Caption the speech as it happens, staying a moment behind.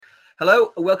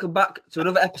Hello and welcome back to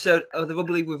another episode of the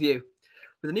Rugby League Review.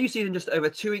 With the new season just over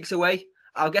 2 weeks away,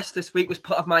 our guest this week was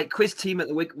part of my quiz team at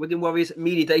the Wigan Warriors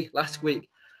Media Day last week.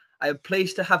 I am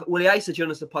pleased to have Willie Isa join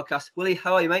us on the podcast. Willie,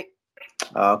 how are you, mate?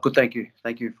 Good, thank you.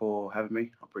 Thank you for having me.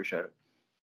 I appreciate it.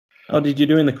 How did you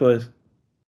do in the quiz?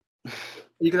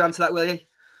 You can answer that, Willie.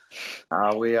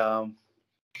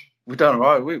 We done all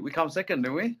right. We come second,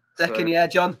 didn't we? Second, yeah.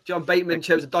 John Bateman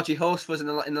chose a dodgy horse for us in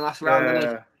the last round.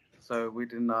 Yeah. So we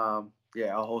didn't. Our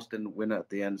horse didn't win at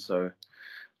the end. So,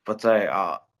 but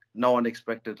no one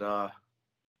expected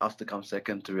us to come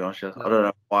second. To be honest, I don't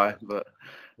know why, but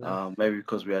maybe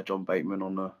because we had John Bateman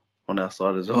on our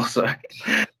side as well. So,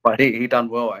 but he done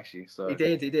well actually. So he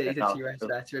did. He did to you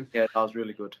there to him. Yeah, that was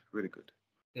really good. Really good.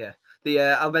 Yeah.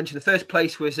 I'll mention the first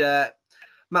place was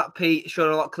Matt Pete,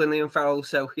 Sean O'Loughlin, Liam Farrell.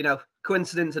 So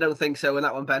coincidence? I don't think so. In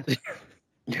that one, Ben.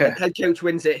 Yeah. Head coach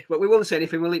wins it, but we won't say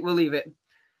anything. We'll leave it.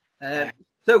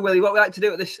 So, Willie, what we like to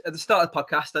do at the start of the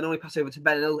podcast, I normally pass over to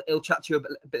Ben, and he'll chat to you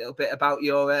a little bit about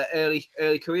your early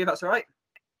career. If that's all right.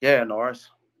 Yeah, no worries.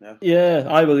 Yeah,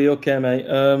 hi Willie. Okay, mate.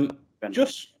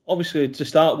 Just obviously to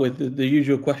start with, the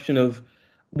usual question of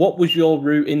what was your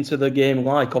route into the game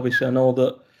like? Obviously, I know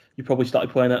that you probably started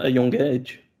playing at a young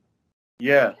age.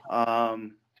 Yeah.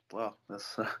 Well,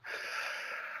 that's a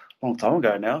long time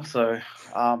ago now. So,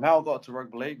 how I got to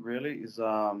rugby league really is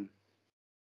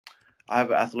I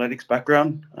have an athletics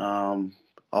background. I've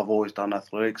always done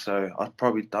athletics, so I've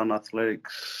probably done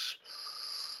athletics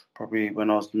probably when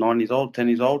I was 10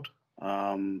 years old.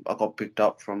 I got picked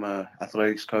up from an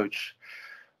athletics coach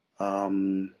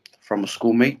from a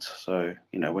school meet. So,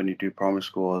 when you do primary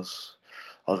school,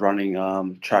 I was running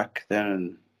track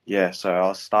then, and so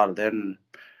I started then.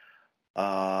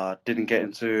 Didn't get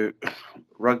into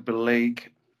rugby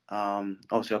league.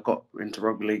 Obviously, I got into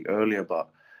rugby league earlier, but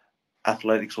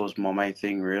athletics was my main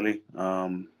thing, really.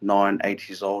 8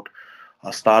 years old.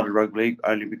 I started rugby league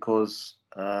only because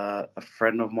a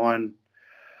friend of mine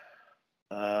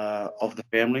of the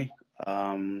family,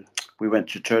 we went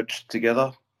to church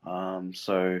together.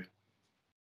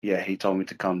 He told me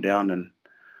to come down, and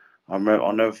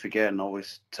I'll never forget, and I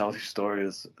always tell this story,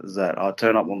 is that I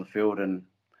turned up on the field and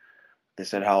they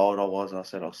said how old I was, and I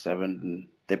said I was 7, and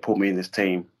they put me in this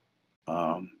team.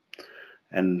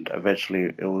 And eventually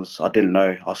I didn't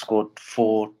know. I scored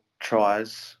 4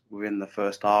 tries within the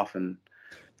first half, and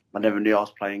I never knew I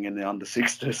was playing in the under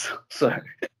 6s.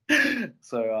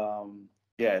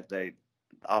 They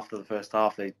after the first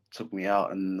half, they took me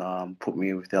out and put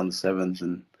me with the under 7s,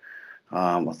 and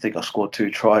I think I scored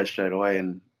 2 tries straight away.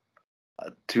 And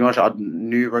to be honest, I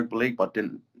knew rugby league, but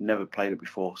never played it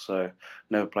before, so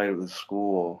never played it with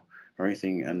school or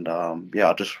anything. And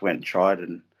I just went and tried,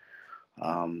 and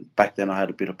back then I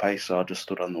had a bit of pace, so I just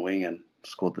stood on the wing and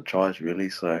scored the tries, really.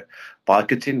 So, but I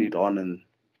continued on, and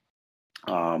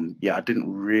I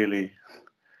didn't really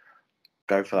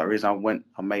go for that reason.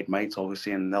 I made mates,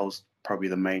 obviously, and that was probably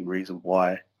the main reason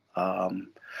why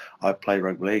I played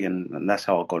rugby league, and that's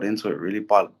how I got into it, really,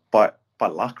 by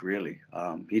luck, really.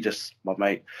 My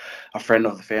mate, a friend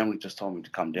of the family, just told me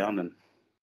to come down and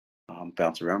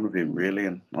bounce around with him, really,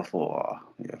 and I thought,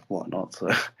 why not? So,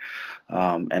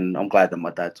 and I'm glad that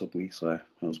my dad took me, so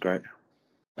it was great.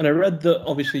 And I read that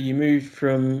obviously you moved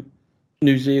from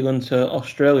New Zealand to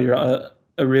Australia at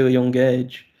a really young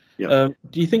age. Yeah.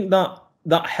 Do you think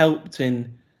that helped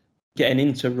in getting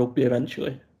into rugby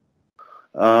eventually?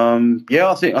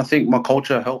 I think my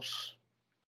culture helps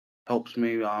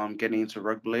me getting into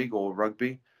rugby league or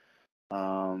rugby.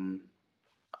 I'll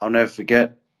never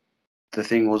forget, the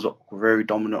thing was very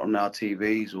dominant on our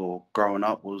TVs or growing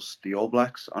up was the All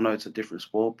Blacks. I know it's a different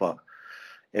sport, but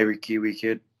every Kiwi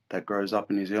kid that grows up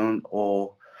in New Zealand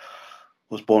or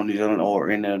was born in New Zealand or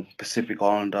in a Pacific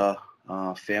Islander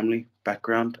family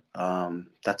background,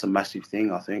 that's a massive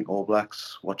thing, I think. All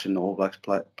Blacks, watching the All Blacks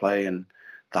play, and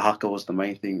the haka was the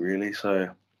main thing, really. So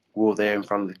we were there in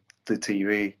front of the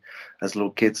TV as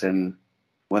little kids, and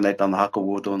when they'd done the haka,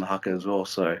 we were doing the haka as well.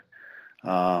 So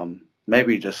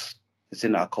maybe just it's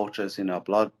in our culture, it's in our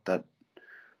blood that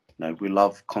we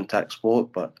love contact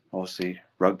sport, but obviously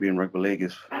rugby and rugby league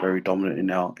is very dominant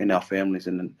in our families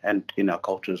and in our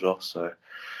culture as well. So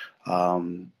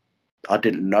I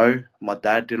didn't know. My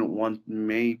dad didn't want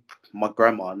me. My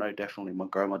grandma, I know definitely my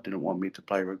grandma didn't want me to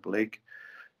play rugby league,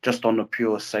 just on a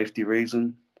pure safety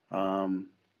reason.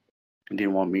 He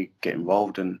didn't want me to get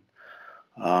involved, and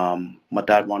my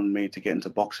dad wanted me to get into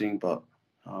boxing, but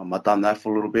I'd done that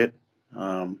for a little bit.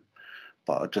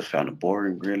 But I just found it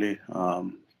boring, really.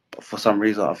 But for some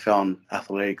reason, I found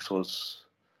athletics was,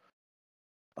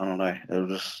 I don't know,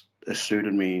 it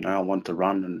suited me. I wanted to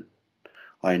run, and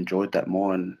I enjoyed that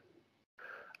more. And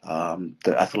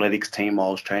The athletics team I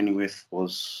was training with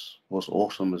was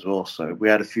awesome as well. So we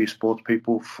had a few sports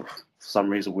people. For some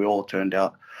reason, we all turned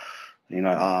out.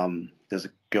 There's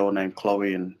a girl named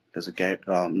Chloe, and there's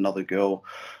another girl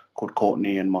called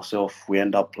Courtney, and myself. We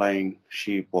end up playing.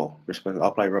 I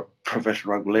play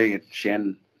professional rugby league, and she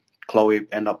and Chloe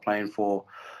end up playing for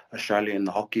Australia in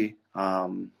the hockey,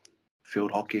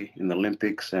 field hockey in the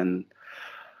Olympics, and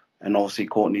obviously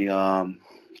Courtney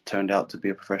turned out to be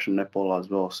a professional netballer as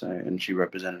well. So, and she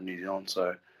represented New Zealand.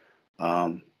 So,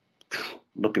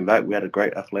 looking back, we had a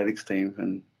great athletics team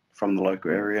and from the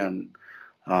local area, and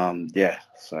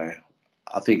so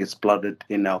I think it's blooded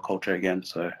in our culture again.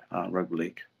 So, rugby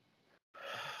league.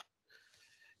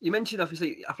 You mentioned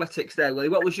obviously athletics there, Willie.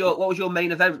 What was your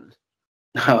main event?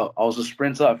 I was a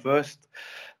sprinter at first.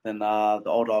 Then the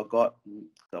older I got,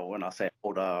 so when I say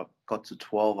older, I got to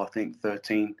 12, I think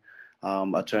 13.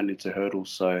 I turned into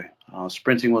hurdles. So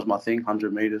sprinting was my thing,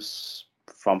 100 meters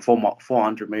from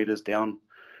 400 meters down,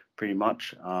 pretty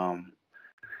much. I'm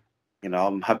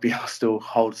happy I still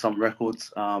hold some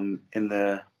records in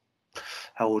the,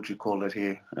 how would you call it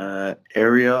here,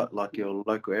 area, like your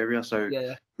local area. So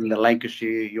in the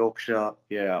Lancashire, Yorkshire,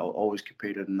 I always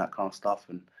competed in that kind of stuff.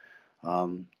 And I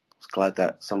was glad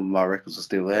that some of my records are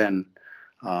still there. And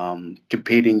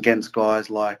competing against guys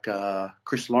like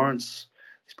Chris Lawrence,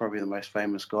 he's probably the most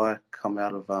famous guy come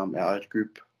out of our age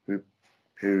group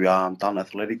who done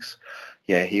athletics.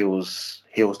 Yeah, he was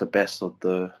the best of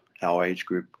our age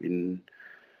group in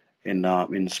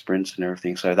sprints and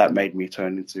everything. So that made me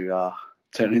turn into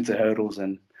hurdles.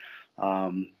 And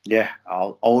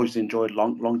I always enjoyed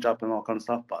long jump and all kind of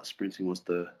stuff, but sprinting was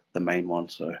the main one.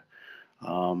 So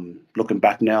looking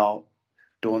back now,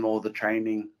 doing all the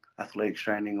training, athletics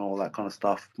training, all that kind of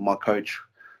stuff, my coach,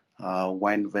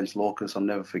 Wayne Vance-Lorcas, I'll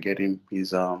never forget him.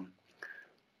 He's I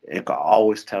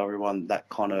always tell everyone that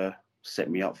kind of set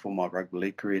me up for my rugby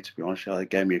league career, to be honest. It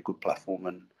gave me a good platform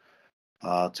and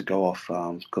to go off,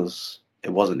 because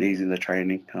it wasn't easy in the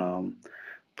training,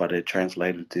 but it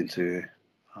translated into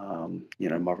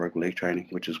my rugby league training,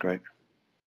 which is great.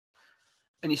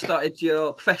 And you started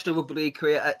your professional rugby league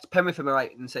career at Penrith, am I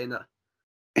right in saying that?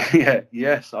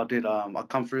 Yes, I did. I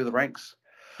come through the ranks.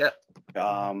 Yep.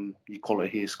 You call it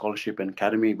here scholarship and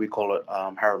academy. We call it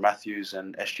Harold Matthews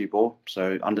and SG Ball.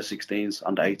 So under 16s,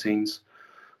 under 18s,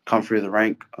 come through the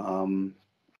rank, and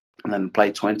then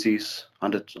play 20s.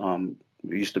 It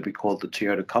used to be called the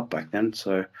Toyota Cup back then.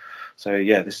 So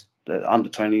this under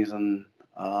 20s, and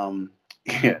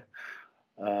it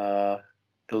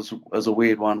was a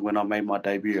weird one when I made my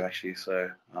debut actually. So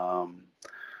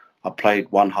I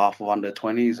played one half of under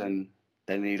 20s, and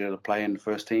they needed a player in the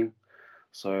first team.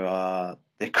 So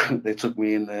they took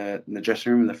me in the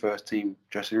dressing room, in the first team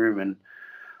dressing room, and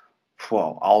I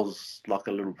was like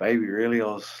a little baby really. I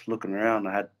was looking around.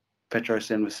 I had Petro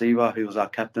Senvasiva, who was our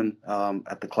captain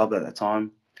at the club at that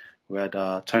time. We had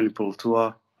Tony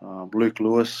Pulatua, Luke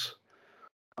Lewis,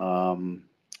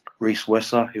 Reese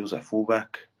Wesser, he was at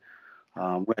fullback. We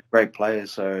had great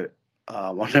players. So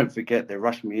I'll never forget, they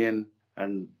rushed me in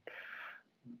and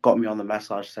got me on the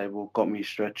massage table, got me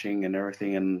stretching and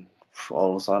everything, and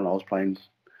all of a sudden I was playing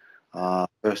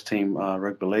first team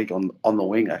rugby league on the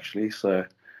wing actually. So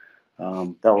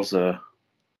it was a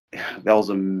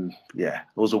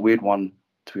weird one,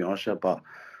 to be honest. But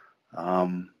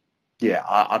I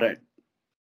don't.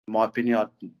 In my opinion,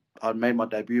 I made my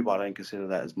debut, but I don't consider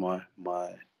that as my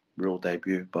real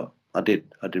debut. But I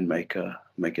did make a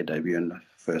debut in the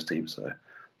first team, so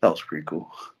that was pretty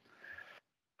cool.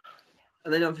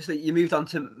 And then obviously you moved on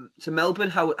to Melbourne.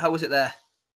 How was it there?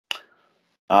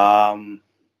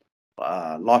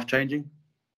 Life changing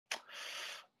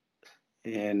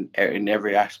in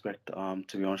every aspect. To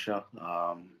be honest,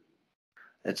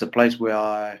 it's a place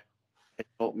where it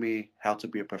taught me how to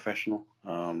be a professional.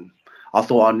 I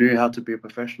thought I knew how to be a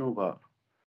professional, but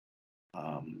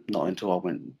not until I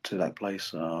went to that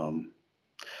place. I'm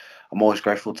always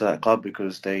grateful to that club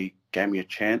because they gave me a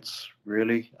chance,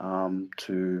 really,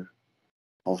 to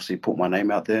obviously put my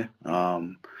name out there.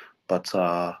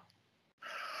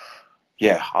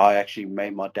 I actually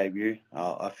made my debut.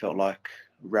 I felt like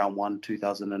round 1,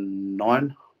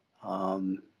 2009.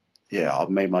 I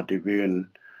made my debut, and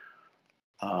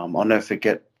I'll never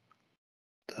forget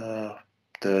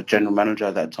the general manager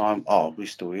at that time. Oh, he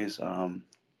still is.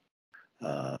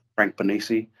 Frank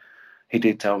Benisi. He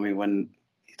did tell me when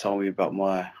he told me about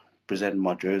presenting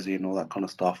my jersey and all that kind of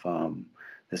stuff.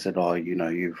 They said, "Oh,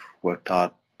 you've worked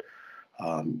hard.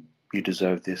 You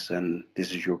deserve this, and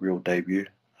this is your real debut.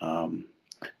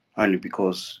 Only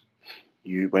because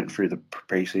you went through the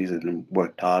pre-season and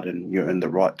worked hard, and you earned the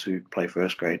right to play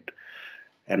first grade.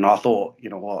 And I thought, you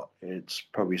know what, it's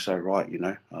probably so right,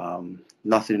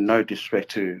 Nothing, no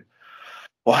disrespect to,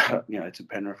 to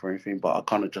Penrith or anything, but I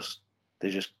kind of they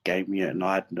just gave me it and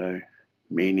I had no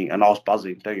meaning. And I was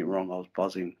buzzing, don't get me wrong, I was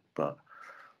buzzing, but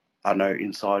I know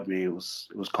inside me it was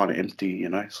kind of empty,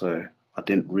 so I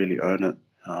didn't really earn it.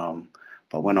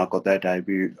 But when I got that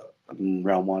debut in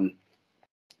round one,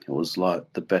 it was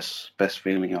like the best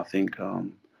feeling, I think.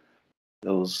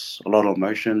 There was a lot of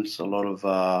emotions, a lot of,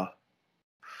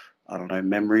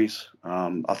 memories.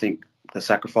 I think the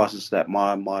sacrifices that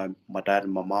my dad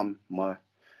and my mum, my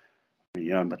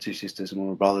 2 sisters and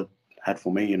my brother had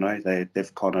for me,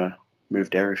 they've kind of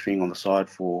moved everything on the side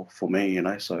for me,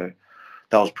 so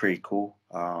that was pretty cool.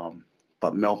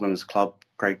 But Melbourne's club,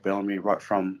 Craig Bellamy, right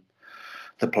from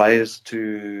the players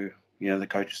to, the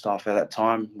coaching staff at that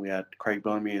time, we had Craig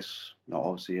Bellamy as,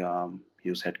 obviously, he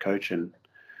was head coach, and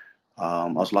I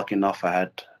was lucky enough I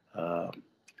had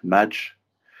Madge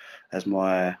as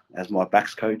my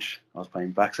backs coach. I was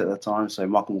playing backs at that time, so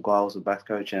Michael Maguire was the backs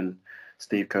coach and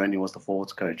Steve Kearney was the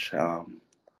forwards coach.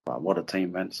 But what a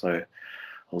team, man. So it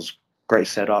was great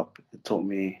setup. It taught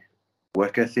me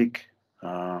work ethic.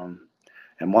 And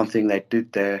one thing they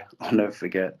did there, I'll never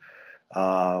forget,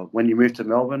 when you move to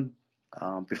Melbourne,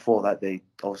 before that they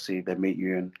meet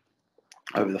you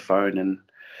over the phone, and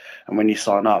when you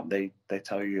sign up, they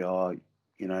tell you,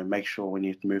 make sure when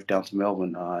you move down to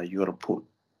Melbourne, you got to put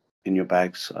in your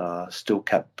bags steel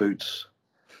cap boots.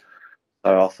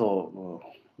 So I thought, well,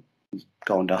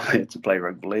 going down there to play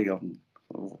rugby league,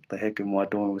 what the heck am I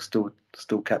doing with steel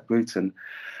cap boots? And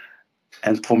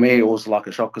for me, it was like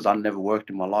a shock because I never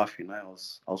worked in my life. I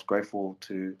was grateful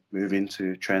to move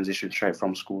into transition straight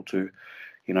from school to,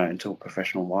 into a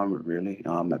professional environment really,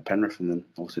 at Penrith and then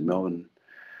obviously Melbourne.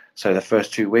 So the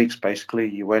first 2 weeks, basically,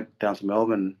 you went down to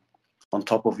Melbourne on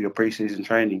top of your pre-season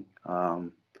training.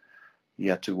 You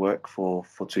had to work for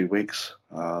 2 weeks,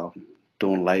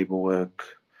 doing labour work,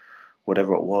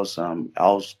 whatever it was. I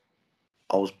was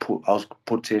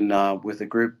put in with a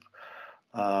group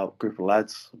of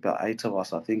lads, about 8 of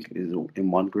us, I think, is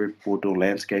in one group. We'll do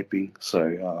landscaping.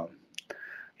 So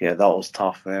that was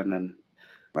tough, man,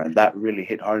 and that really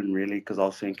hit home, really, because I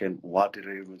was thinking, why did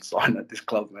I even sign at this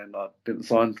club, man? I didn't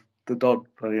sign the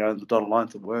dotted line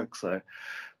to work. So,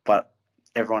 but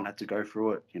everyone had to go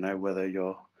through it, whether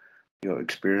you're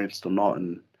experienced or not,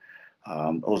 and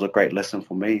it was a great lesson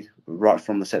for me right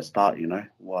from the set start.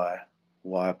 Why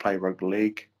I play rugby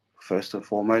league first and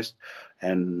foremost,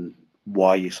 and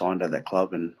why you signed at that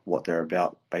club and what they're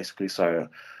about, basically. So,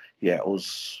 it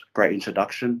was a great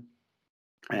introduction,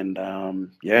 and I've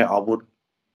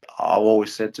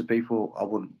always said to people I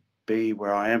wouldn't be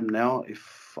where I am now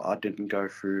if I didn't go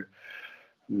through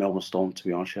Melbourne Storm, to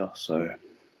be honest. So,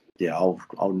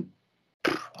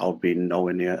 I'll be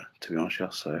nowhere near, to be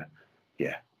honest. So,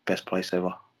 best place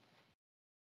ever.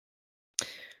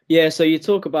 Yeah, so you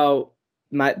talk about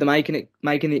making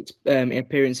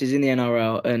appearances in the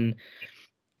NRL and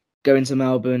going to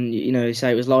Melbourne. You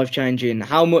say it was life changing.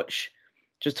 How much?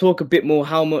 Just talk a bit more.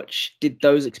 How much did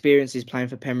those experiences playing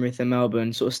for Penrith and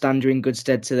Melbourne sort of stand you in good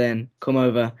stead to then come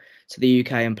over to the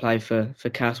UK and play for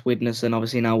Cass, Widnes, and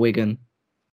obviously now Wigan?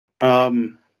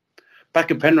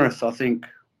 Back in Penrith, I think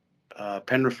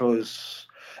Penrith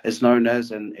is known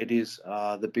as, and it is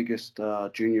the biggest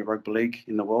junior rugby league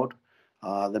in the world.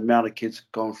 The amount of kids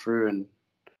gone through and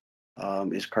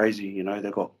is crazy.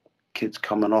 They've got kids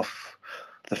coming off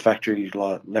the factory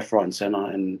like left, right, and centre,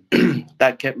 and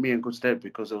that kept me in good stead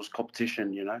because there was competition,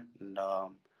 and you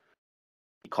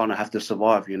kind of have to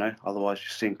survive, otherwise you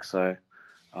sink. So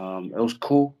it was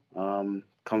cool.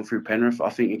 Come through Penrith, I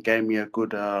think it gave me a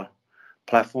good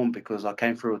platform because I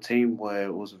came through a team where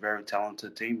it was a very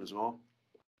talented team as well.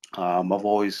 I've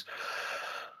always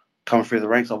come through the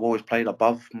ranks. I've always played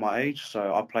above my age,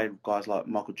 so I played with guys like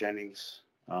Michael Jennings,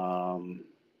 Wade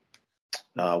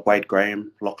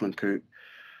Graham, Lachlan Coote,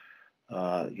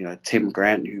 Tim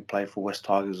Grant, who played for West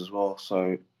Tigers as well.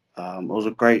 So it was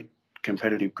a great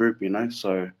competitive group,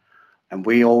 So, and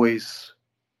we always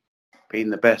been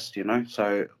the best,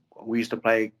 So we used to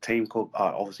play a team called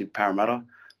obviously Parramatta.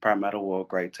 Parramatta were a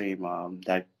great team.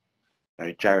 They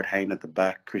Jared Hayne at the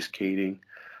back, Chris Keating,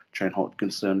 Trent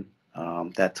Hodkinson,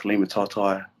 that Talima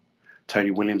Tatai,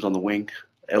 Tony Williams on the wing.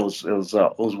 It was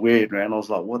weird, man. I was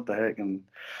like, what the heck? And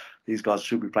these guys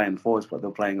should be playing the forwards, but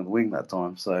they're playing on the wing that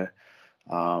time. So,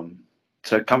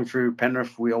 come through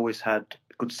Penrith, we always had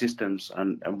good systems,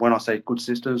 and when I say good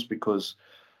systems, because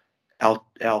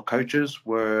our coaches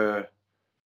were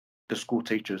the school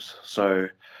teachers. So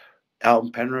out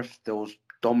in Penrith, there was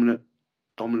dominant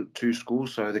dominant two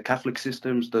schools. So the Catholic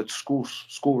systems, the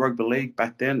school rugby league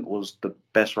back then was the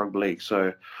best rugby league.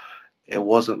 So it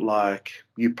wasn't like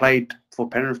you played for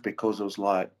Penrith because it was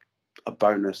like a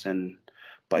bonus,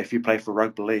 but if you play for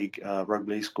rugby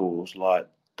league schools, like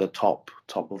the top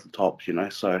of the top,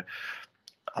 So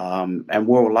and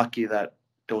we were lucky that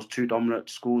there was two dominant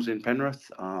schools in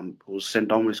Penrith. It was St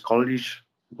Dominic's College,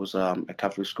 was a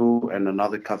Catholic school, and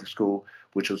another Catholic school,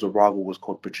 which was a rival, was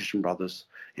called Patrician Brothers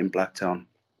in Blacktown.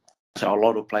 So a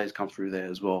lot of players come through there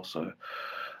as well. So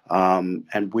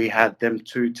and we had them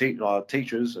two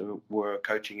teachers who were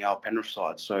coaching our Penrith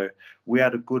side. So we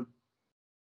had a good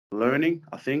learning,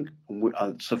 I think.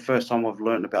 It's the first time I've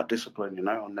learned about discipline,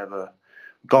 I've never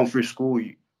gone through school.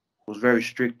 It was very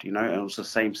strict, and it was the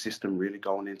same system really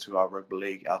going into our rugby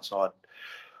league outside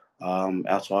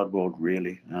world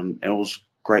really. And it was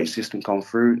great system going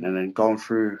through, and then going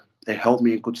through, it held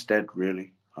me in good stead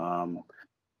really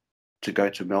to go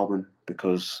to Melbourne,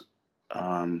 because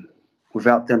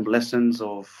without them lessons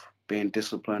of being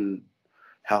disciplined,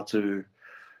 how to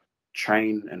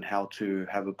train and how to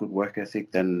have a good work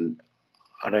ethic, then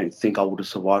I don't think I would have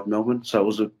survived Melbourne. So it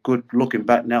was looking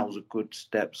back now, it was a good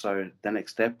step. So the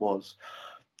next step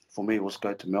for me was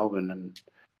go to Melbourne. And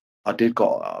I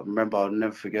remember, I'll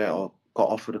never forget, I got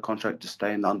offered a contract to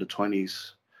stay in the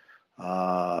under-20s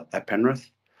at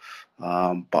Penrith.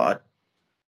 But I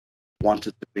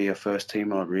wanted to be a first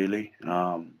teamer really,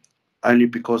 only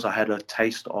because I had a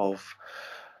taste of,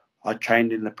 I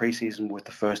trained in the preseason with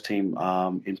the first team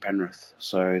in Penrith.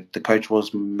 So the coach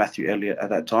was Matthew Elliott at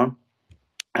that time.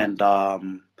 And I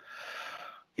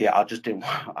just didn't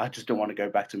want to go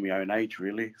back to my own age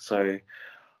really. So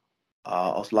I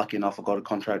was lucky enough, I got a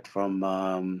contract from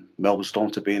Melbourne Storm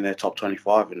to be in their top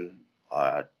 25, and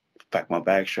I packed my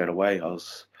bag straight away.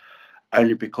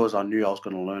 Only because I knew I was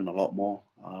going to learn a lot more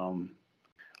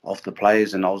of the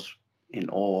players, and I was in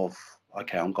awe of,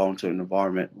 okay, I'm going to an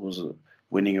environment, it was a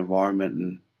winning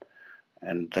environment,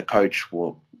 and the coach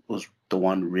was the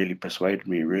one who really persuaded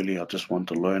me really. I just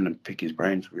wanted to learn and pick his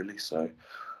brains really. So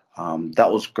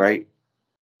that was great.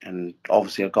 And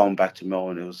obviously going back to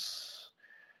Melbourne, it was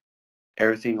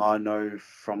everything I know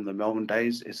from the Melbourne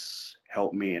days. It's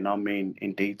helped me, and I mean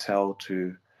in detail,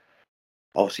 to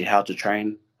obviously how to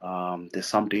train. There's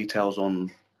some details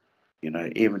on,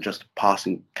 even just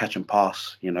passing, catch and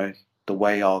pass, the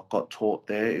way I got taught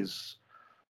there is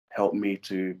helped me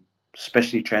to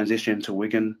especially transition to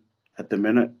Wigan at the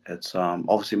minute. It's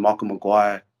obviously Michael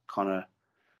Maguire kind of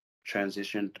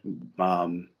transitioned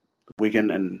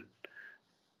Wigan and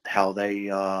how they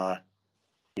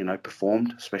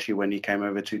performed, especially when he came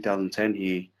over 2010.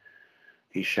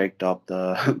 He shaked up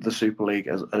the Super League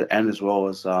as well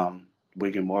as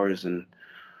Wigan Warriors. And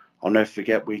I'll never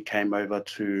forget, we came over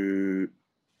to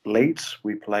Leeds.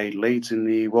 We played Leeds in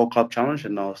the World Club Challenge,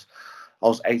 and I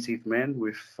was 18th man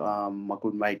with my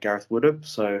good mate Gareth Woodard.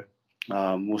 So we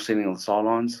were sitting on the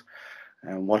sidelines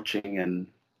and watching, and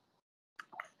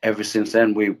ever since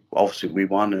then we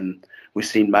won, and we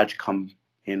seen Madge come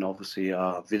in, obviously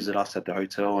visit us at the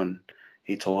hotel, and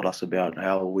he told us about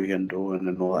how we can do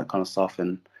and all that kind of stuff.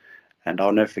 And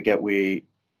I'll never forget,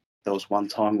 there was one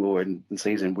time we were in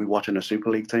season, we were watching a Super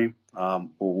League team. We were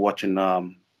watching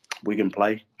Wigan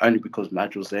play, only because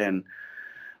Madge was there, and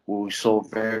we saw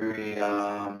very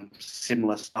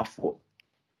similar stuff what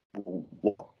we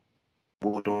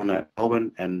were doing at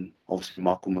Melbourne, and obviously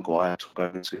Michael Maguire took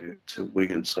over to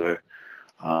Wigan. So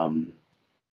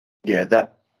the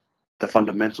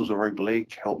fundamentals of rugby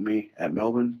league helped me at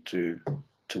Melbourne to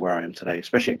where I am today,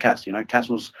 especially at Cass. Cass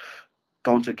was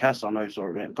going to Cass. Going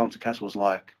to Cass was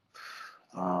like,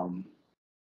 it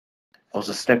was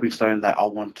a stepping stone that I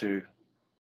want to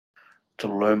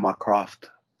learn my craft,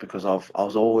 because I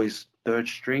was always third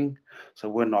string. So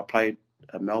when I played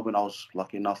at Melbourne, I was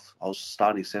lucky enough, I was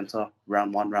starting centre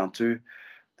round 1, round 2.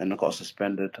 Then I got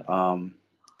suspended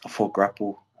for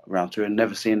grapple round 2, and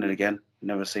never seen it again.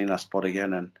 Never seen that spot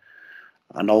again. And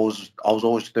I was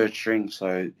always third string.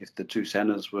 So if the two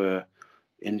centres were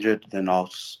injured, then I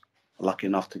was lucky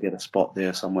enough to get a spot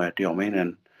there somewhere. Do you know what I mean?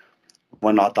 And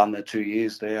when I'd done the 2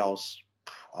 years there, I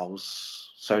was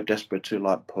so desperate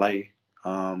to play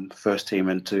first team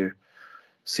and to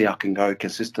see I can go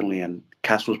consistently. And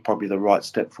Cass was probably the right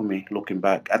step for me. Looking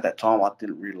back at that time, I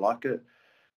didn't really like it,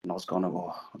 and I was going,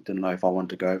 I didn't know if I wanted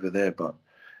to go over there. But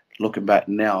looking back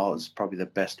now, it's probably the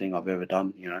best thing I've ever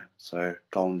done. So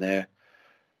going there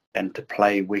and to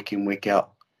play week in, week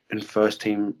out in first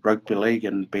team rugby league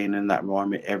and being in that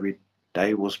environment every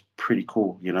day was pretty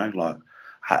cool. I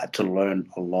had to learn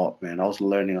a lot, man. I was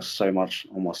learning so much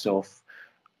on myself.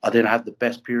 I didn't have the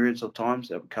best periods of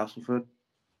times at Castleford,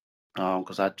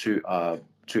 because I had two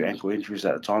ankle injuries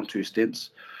at the time, 2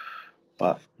 stints.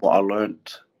 But what I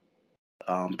learned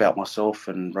about myself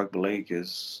and rugby league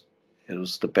is it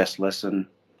was the best lesson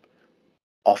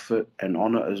off it and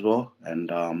on it as well, and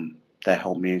that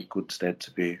helped me in good stead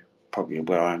to be probably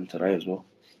where I am today as well.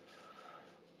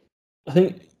 I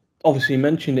think obviously you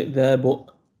mentioned it there, but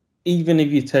even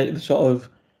if you take the sort of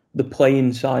the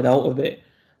playing side out of it,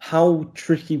 how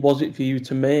tricky was it for you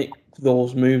to make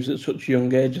those moves at such a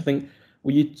young age? I think,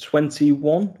 were you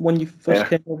 21 when you first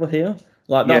came over here?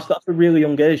 Like that's a really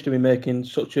young age to be making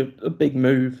such a big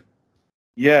move.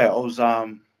 Yeah, I was.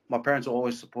 My parents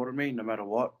always supported me no matter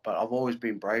what, but I've always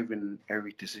been brave in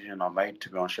every decision I made, to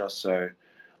be honest. So,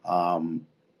 the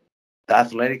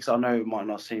athletics, I know it might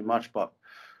not seem much, but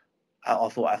I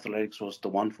thought athletics was the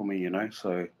one for me, you know.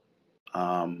 So,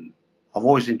 I've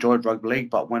always enjoyed rugby league,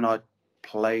 but when I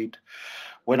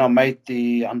made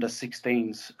the under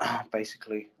 16s,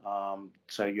 basically,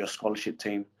 so your scholarship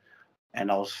team,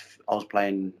 and I was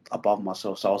playing above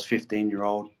myself, so I was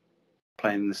 15-year-old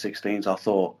playing in the 16s. I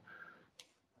thought,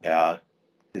 yeah,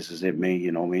 this is it, me,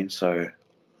 you know what I mean? So,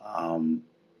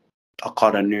 I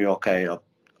kind of knew, okay,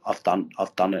 I've done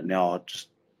it now. I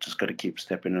just got to keep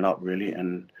stepping it up, really.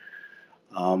 And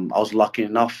I was lucky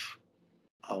enough.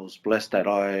 I was blessed that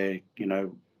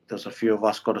there's a few of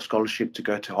us got a scholarship to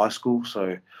go to high school.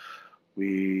 So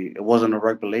it wasn't a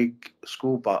rugby league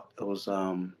school, but it was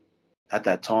at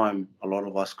that time a lot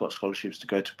of us got scholarships to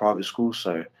go to private schools.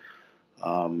 So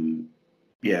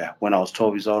when I was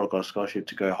 12 years old, I got a scholarship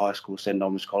to go to high school, St.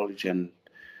 Thomas College, and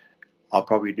I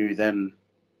probably knew then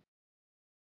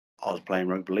I was playing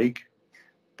rugby league,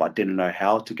 but didn't know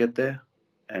how to get there.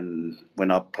 And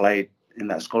when I played in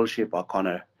that scholarship,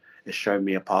 it showed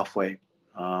me a pathway,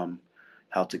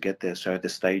 how to get there. So the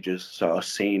stages, so I've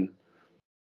seen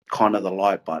kind of the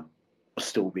light, but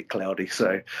still a bit cloudy.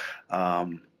 So,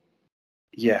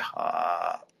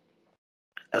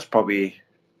 that's probably,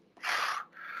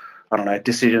 I don't know,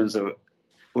 decisions that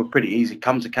were pretty easy.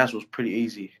 Come to Castle was pretty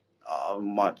easy. I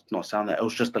might not sound that. It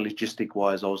was just the logistic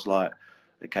wise. I was like,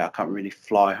 okay, I can't really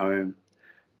fly home.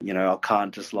 You know, I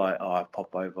can't just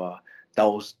pop over. That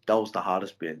was the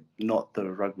hardest bit, not the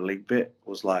rugby league bit. It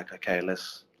was like, okay,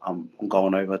 I'm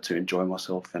going over to enjoy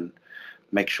myself and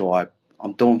make sure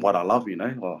I'm doing what I love, you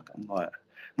know.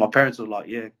 My parents were like,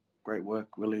 yeah, great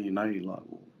work, Willie, you know,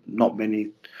 not many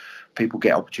people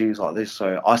get opportunities like this.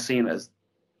 So I seen it as,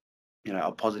 you know,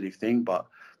 a positive thing, but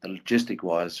the logistic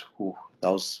wise,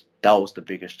 that was the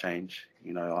biggest change,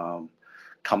 you know,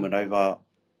 coming over,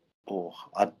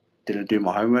 I didn't do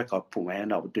my homework. I put my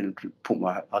hand up. I didn't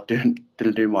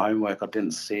do my homework. I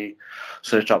didn't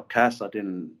search up Cass. I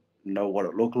didn't know what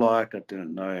it looked like. I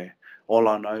didn't know. All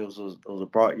I know was it was a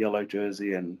bright yellow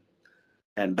jersey and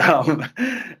had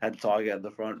Tiger at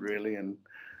the front, really, and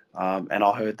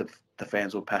I heard the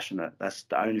fans were passionate. That's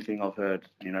the only thing I've heard,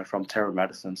 you know, from Terra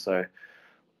Madison. So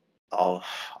I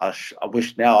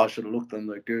wish now I should have looked on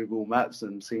the Google Maps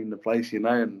and seen the place, you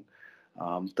know, and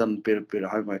done a bit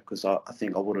of homework, because I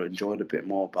think I would have enjoyed it a bit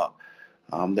more. But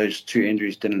those 2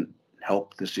 injuries didn't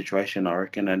help the situation, I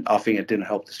reckon, and I think it didn't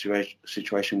help the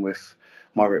situation with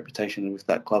my reputation with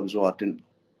that club as well.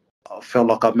 I felt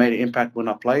like I made an impact when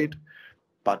I played,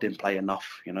 but I didn't play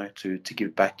enough, you know, to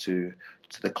give back to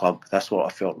the club. That's what I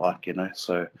felt like, you know.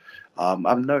 So I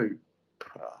don't know.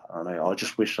 I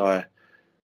just wish I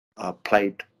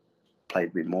played a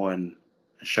bit more and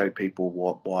showed people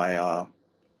why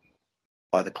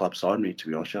the club signed me, to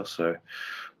be honest. So,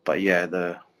 but yeah,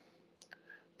 the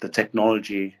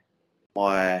technology,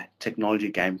 my technology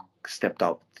game stepped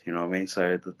up, you know what I mean?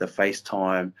 So the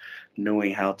FaceTime,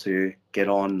 knowing how to get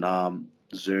on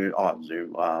Zoom,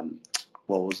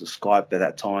 what was the Skype at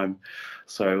that time?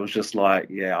 So it was just like,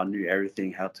 yeah, I knew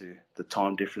everything, the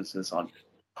time differences,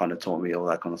 kind of taught me all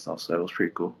that kind of stuff. So it was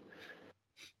pretty cool.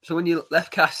 So when you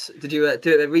left Cass, did you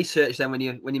do the research then when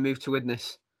you moved to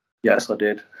Widnes? Yes, I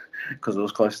did, because it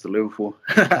was close to Liverpool.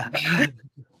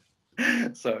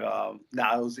 So it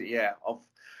was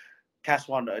Cass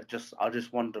wanted I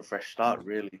just wanted a fresh start,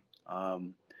 really.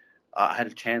 I had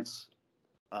a chance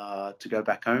to go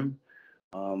back home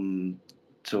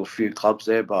to a few clubs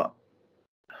there, but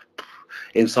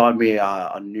inside me,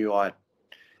 I knew I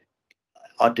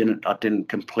didn't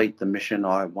complete the mission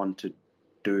I wanted to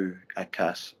do at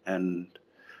Cass, and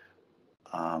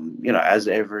you know, as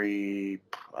every,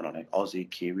 I don't know, Aussie,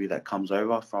 Kiwi that comes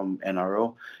over from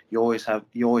NRL, you're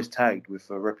always tagged with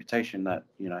a reputation that,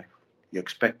 you know, you're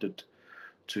expected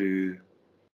to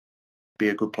be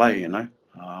a good player, you know.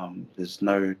 There's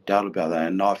no doubt about that,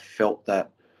 and I felt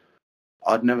that,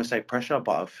 I'd never say pressure,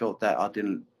 but I felt that I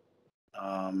didn't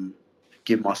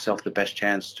give myself the best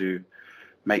chance to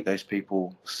make those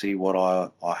people see what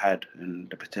I had and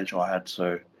the potential I had.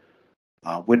 So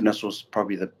Witness was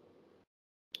probably the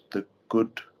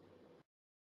good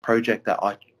project that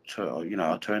I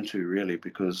turned to, really,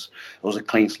 because it was a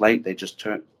clean slate. They just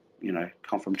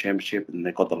come from Championship and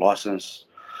they got the license.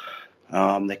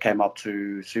 They came up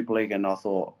to Super League, and I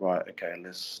thought, right, okay,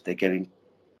 they're getting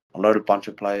a bunch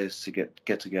of players to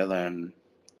get together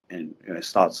and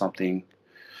start something,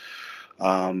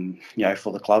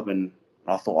 for the club. And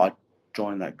I thought I'd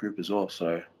join that group as well.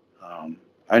 So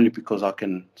only because I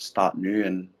can start new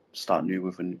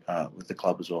with the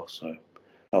club as well. So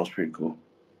that was pretty cool.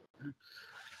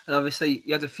 And obviously,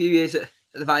 you had a few years at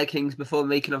the Vikings before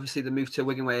making obviously the move to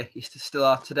Wigan, where you still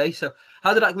are today. So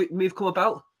how did that move come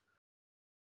about?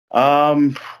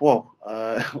 It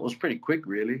was pretty quick,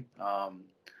 really.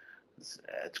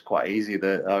 It's quite easy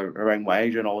that I rang my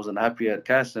agent. I wasn't happy at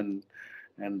Cass, and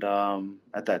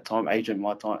at that time,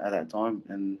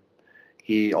 and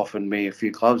he offered me a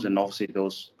few clubs, and obviously there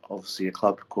was a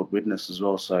club called Witness as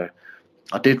well. So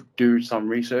I did do some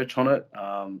research on it.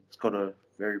 It's got a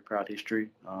very proud history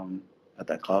at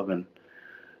that club, and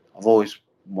I've always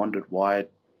wondered why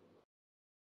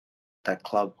that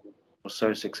club was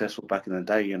so successful back in the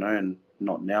day, and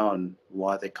not now, and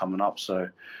why they're coming up. So,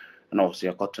 and obviously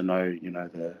I got to know,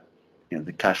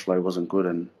 the cash flow wasn't good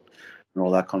and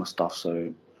all that kind of stuff.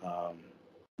 So,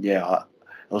 it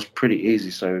was pretty easy.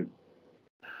 So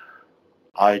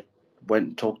I went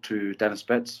and talked to Dennis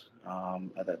Betts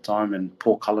at that time, and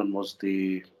Paul Cullen was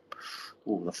the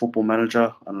football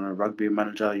manager. I don't know, rugby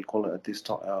manager you call it at this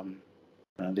time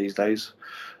these days.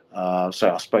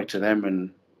 So I spoke to them,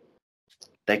 and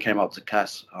they came up to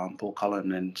Cass, Paul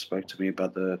Cullen, and spoke to me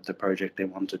about the project they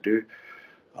wanted to do.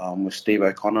 With Steve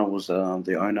O'Connor was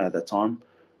the owner at that time,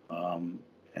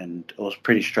 and it was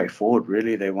pretty straightforward,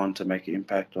 really. They wanted to make an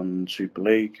impact on Super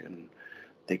League, and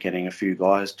they're getting a few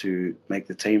guys to make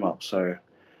the team up. So,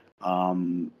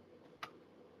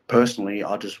 personally,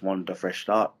 I just wanted a fresh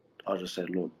start. I just said,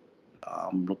 look,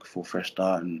 I'm looking for a fresh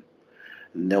start, and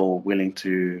they were willing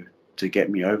to get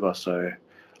me over. So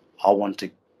I want to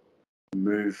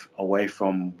move away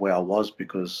from where I was,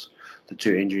 because the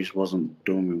 2 injuries wasn't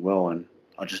doing me well, and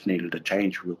I just needed a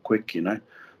change real quick,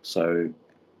 So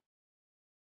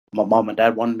my mum and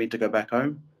dad wanted me to go back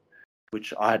home,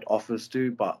 which I had offers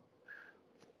to, but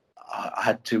I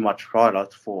had too much pride. I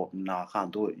thought, no, I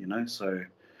can't do it, So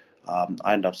I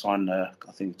ended up signing a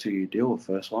 2-year deal, the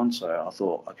first one. So I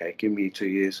thought, okay, give me 2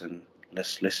 years and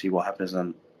let's see what happens.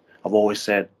 And I've always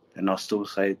said, and I still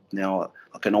say now,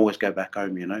 I can always go back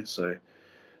home, So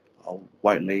I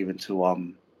won't leave until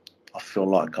I feel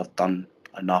like I've done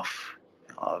enough.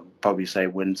 I'll probably say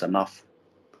wins enough.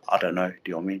 I don't know. Do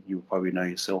you know what I mean? You probably know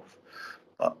yourself.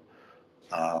 But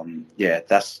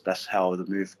that's how the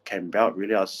move came about.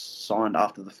 Really, I signed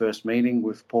after the first meeting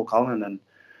with Paul Cullen, and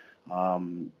I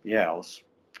was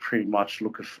pretty much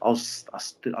looking.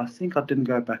 I think I didn't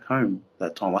go back home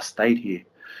that time. I stayed here.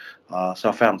 So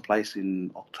I found a place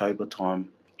in October time,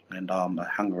 and I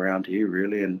hung around here,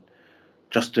 really, and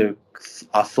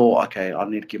I thought, okay, I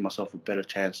need to give myself a better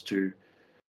chance to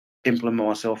implement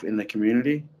myself in the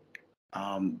community,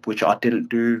 which I didn't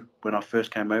do when I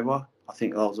first came over. I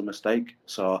think that was a mistake.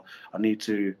 So I need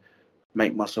to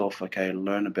make myself,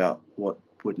 learn about what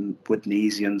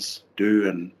Witnesians do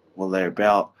and what they're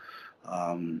about.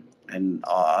 And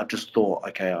I just thought,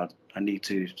 I need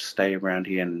to stay around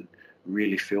here and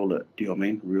really feel it. Do you know what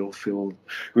I mean?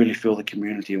 Really feel the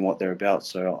community and what they're about.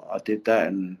 So I did that,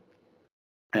 and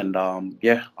I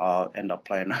ended up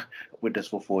playing with this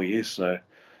for 4 years. So,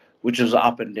 which was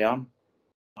up and down.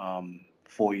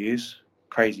 4 years,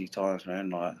 crazy times, man.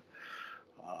 Like,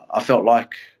 I felt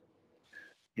like,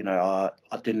 I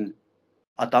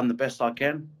done the best I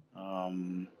can.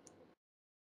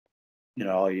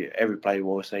 Every player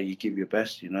will always say you give your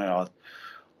best. I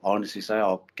honestly say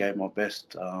I gave my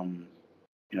best,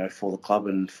 for the club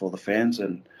and for the fans.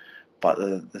 But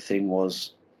the thing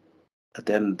was, at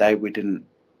the end of the day, we didn't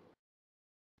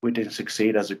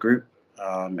succeed as a group,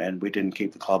 and we didn't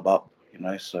keep the club up.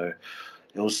 So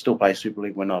it was still play Super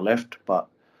League when I left, but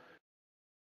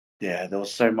yeah, there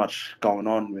was so much going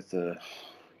on with the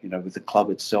club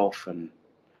itself, and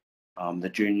the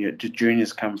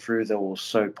juniors come through. They were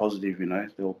so positive,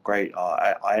 they were great.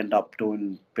 I ended up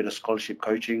doing a bit of scholarship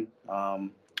coaching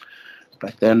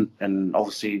back then, and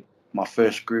obviously my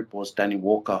first group was Danny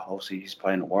Walker. Obviously he's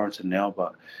playing at Warrington now,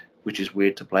 but which is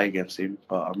weird to play against him.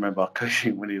 But I remember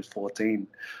coaching when he was 14.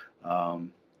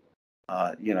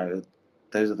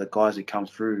 Those are the guys who come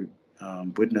through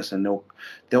Witness, and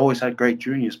they always had great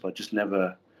juniors, but just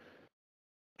never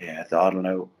yeah, I don't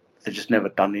know. They just never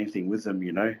done anything with them,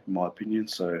 in my opinion.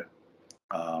 So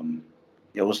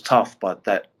it was tough, but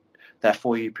that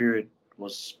 4-year period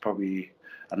was probably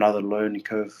another learning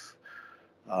curve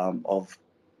of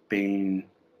being,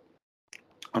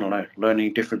 I don't know,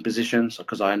 learning different positions,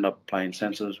 because I ended up playing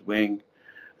centres, wing,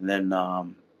 and then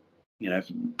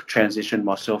transitioned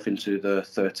myself into the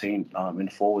 13 in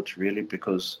forwards, really,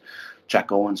 because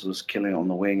Jack Owens was killing on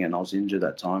the wing and I was injured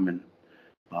that time. And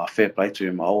fair play to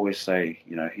him. I always say,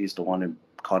 he's the one who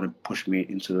kind of pushed me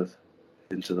into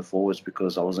the forwards,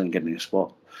 because I wasn't getting a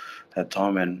spot at that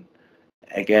time. And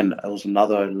again, it was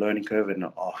another learning curve, and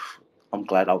I'm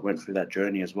glad I went through that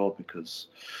journey as well, because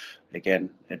again,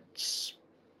 it's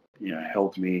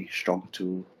helped me strong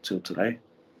till today.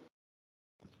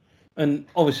 And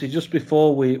obviously, just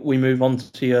before we move on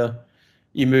to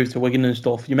you moved to Wigan and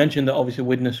stuff, you mentioned that obviously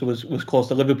Widnes was close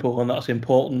to Liverpool, and that's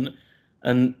important.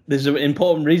 And there's an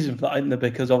important reason for that, isn't there?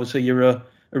 Because obviously you're a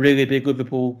really big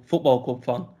Liverpool Football Club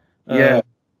fan. Yeah.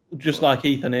 Just like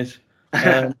Eithan is.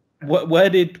 Where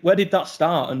did that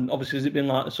start? And obviously, has it been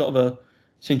like sort of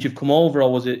since you've come over,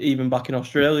 or was it even back in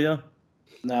Australia?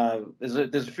 No, there's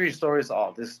a few stories.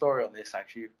 There's a story on this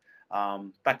actually.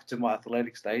 Back to my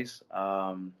athletics days.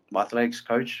 My athletics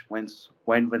coach, Wayne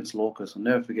Venclaucus, I'll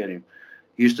never forget him.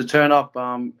 He used to turn up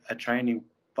at training,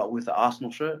 but with the Arsenal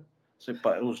shirt.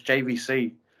 But it was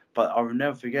JVC. But I will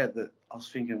never forget that. I was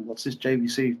thinking, what's this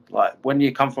JVC? Like, when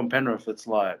you come from Penrith, it's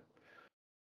like,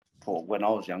 for when I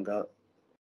was younger,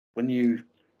 when you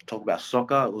talk about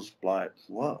soccer, it was like,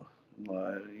 what?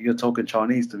 Like, you're talking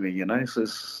Chinese to me, So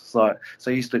it's like,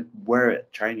 so I used to wear it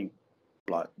at training,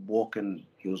 like walking.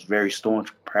 He was very staunch,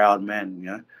 proud man,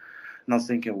 And I was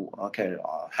thinking, okay,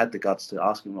 I had the guts to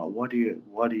ask him, like, why do you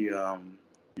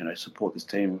support this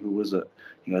team? Who was it?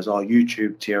 He goes, oh,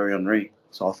 YouTube, Thierry Henry.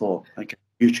 So I thought, okay,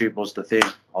 YouTube was the thing.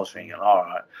 I was thinking, all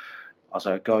right. I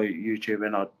said, go YouTube,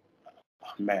 and I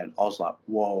was like,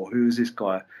 whoa, who is this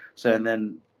guy? So, and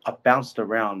then I bounced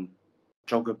around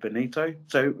Jogger Benito.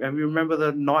 So, you remember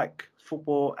the Nike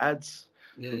football ads?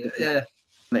 Yeah.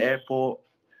 In the airport,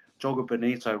 Jogger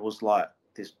Benito was like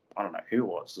this, I don't know who it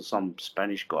was, some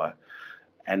Spanish guy.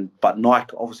 But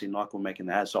Nike were making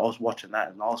the ads. So I was watching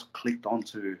that, and I was clicked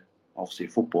onto, obviously,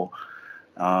 football.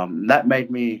 That made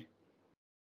me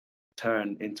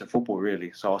turn into football,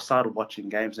 really. So I started watching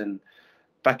games, and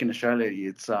back in Australia,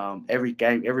 it's every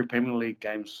Premier League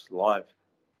game's live.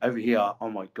 Over here, oh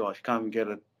my gosh, you can't even get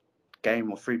a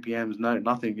game or 3 p.m.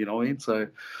 Nothing, you know what I mean? So,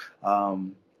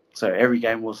 so every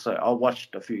game was. So I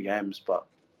watched a few games, but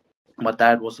my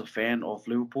dad was a fan of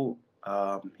Liverpool.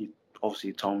 He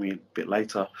obviously told me a bit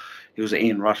later. He was an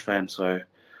Ian Rush fan, so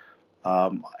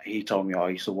he told me I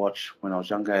used to watch when I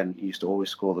was younger, and he used to always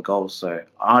score the goals. So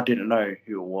I didn't know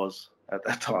who it was at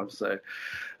that time. So,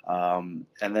 and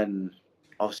then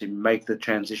obviously make the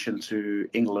transition to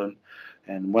England,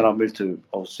 and when I moved to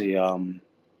obviously down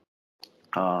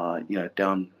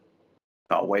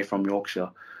away from Yorkshire,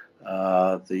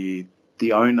 the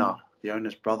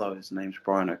owner's brother, his name's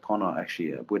Brian O'Connor,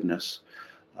 actually at Widnes.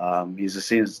 He's a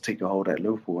season ticket holder at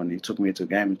Liverpool, and he took me to a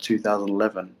game in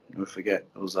 2011. Never forget,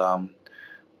 it was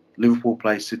Liverpool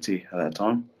played City at that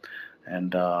time,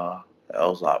 and I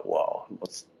was like, wow,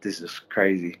 this is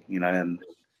crazy, And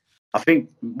I think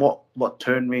what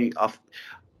turned me off.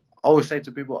 I always say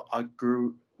to people, I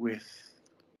grew with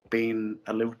being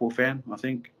a Liverpool fan. I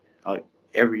think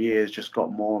every year it's just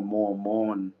got more and more and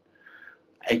more. And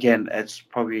again, it's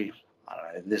probably, I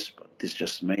don't know, this is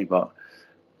just me, but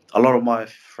a lot of my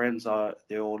friends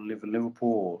they all live in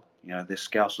Liverpool, or, they're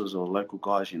Scousers or local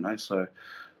guys, So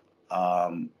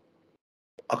I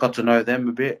got to know them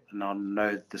a bit, and I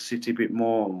know the city a bit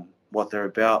more, and what they're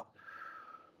about.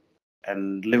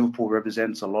 And Liverpool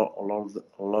represents a lot of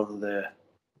the,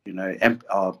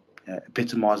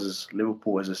 epitomizes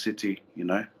Liverpool as a city.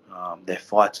 Their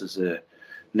fighters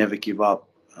never give up.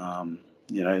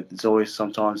 There's always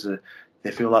sometimes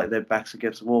they feel like their backs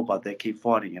against the wall, but they keep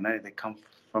fighting. They come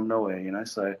from nowhere.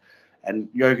 So, and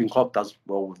Jurgen Klopp does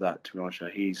well with that. To be honest,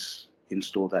 he's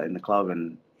installed that in the club,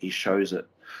 and he shows it.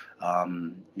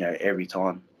 Every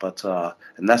time. But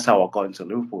and that's how I got into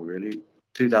Liverpool. Really,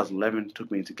 2011 took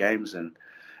me into games, and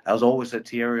I was always a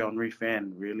Thierry Henry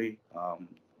fan. Really,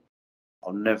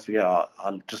 I'll never forget. I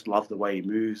just love the way he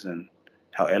moves and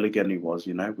how elegant he was.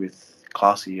 With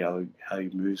classy how he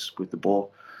moves with the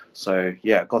ball. So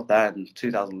yeah, I got that. And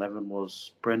 2011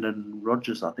 was Brendan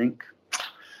Rodgers, I think,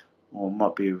 or it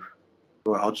might be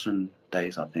Roy Hodgson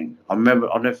days. I think I remember.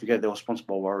 I'll never forget. They were sponsored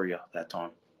by Warrior at that time.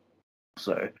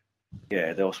 So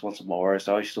yeah, they were sponsored by Warriors.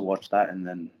 So I used to watch that, and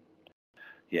then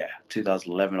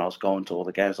 2011, I was going to all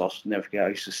the games. I'll never forget. I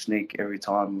used to sneak every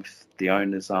time with the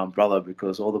owner's brother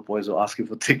because all the boys were asking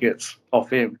for tickets off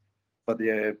him. But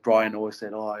Brian always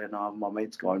said, my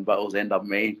mate's going, but it was end up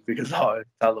me because I would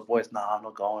tell the boys, nah, I'm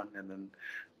not going, and then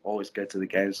always go to the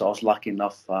games. So I was lucky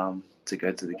enough to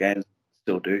go to the games,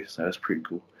 still do. So it's pretty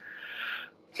cool.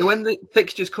 So when the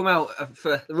fixtures come out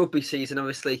for the rugby season,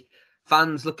 obviously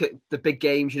fans look at the big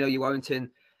games. You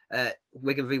Warrington,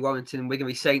 Wigan v Warrington, Wigan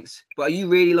v Saints. But are you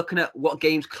really looking at what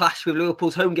games clash with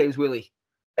Liverpool's home games, Willie?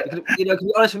 Can you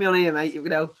be honest with me on here, mate?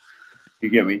 You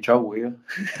get me in trouble here.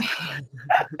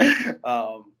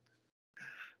 To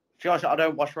be honest, I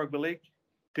don't watch Rugby League.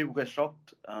 People get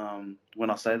shocked when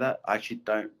I say that. I actually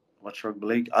don't watch Rugby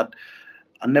League. I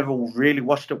never really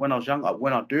watched it when I was young.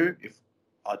 When I do, if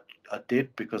I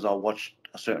did because I watched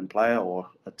a certain player or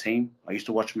a team. I used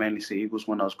to watch mainly Sea Eagles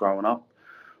when I was growing up.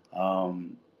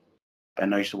 And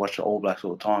I used to watch the All Blacks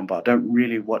all the time, but I don't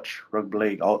really watch Rugby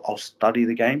League. I'll study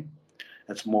the game.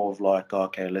 It's more of like,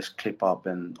 okay, let's clip up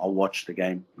and I'll watch the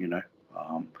game,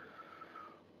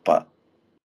 but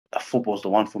football's the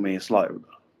one for me. It's like,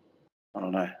 I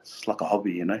don't know, it's like a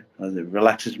hobby, It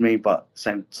relaxes me, but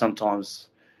sometimes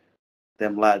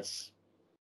them lads,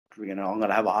 I'm going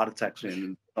to have a heart attack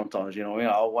soon. Sometimes, I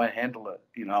won't handle it.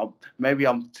 Maybe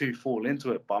I'm too full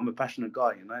into it, but I'm a passionate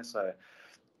guy, So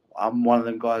I'm one of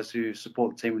them guys who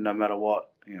support the team no matter what.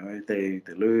 If they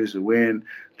lose or win,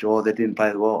 draw, they didn't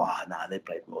play well. They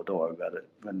played well. Don't worry about it.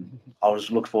 And I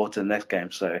always look forward to the next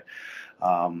game. So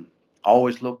I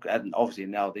always look at, obviously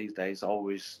now these days, I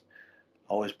always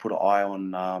put an eye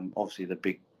on, obviously the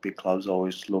big clubs. I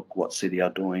always look what City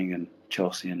are doing and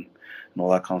Chelsea and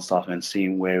all that kind of stuff and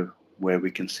seeing where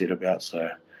we can sit about. So,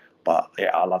 but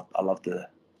yeah, I love the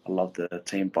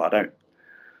team, but I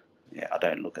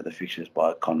don't look at the fixtures, but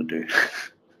I kind of do.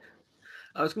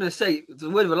 I was going to say, the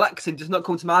word relaxing does not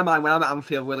come to my mind when I'm at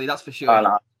Anfield, Willie, that's for sure.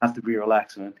 You have to be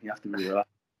relaxed, man. You have to be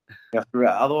relaxed.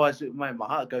 Otherwise, mate, my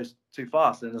heart goes too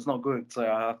fast and it's not good. So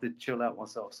I have to chill out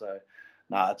myself. So,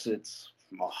 it's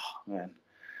man.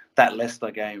 That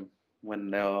Leicester game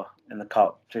when they were in the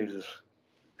cup, Jesus.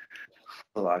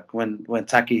 Like when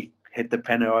Taki hit the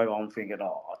penalty over, I'm thinking,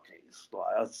 oh, jeez.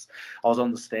 Like I was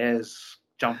on the stairs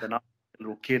jumping up.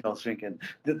 Little kid, I was thinking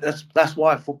that's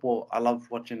why football. I love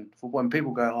watching football. And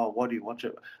people go, "Oh, why do you watch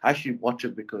it?" I actually watch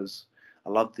it because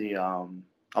I love the. I'm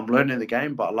learning the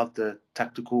game, but I love the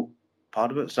tactical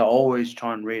part of it. So I always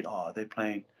try and read. Oh, they're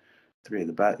playing 3 at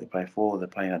the back. They're playing 4. They're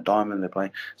playing a diamond. They're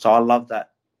playing. So I love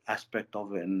that aspect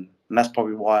of it, and that's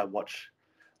probably why I watch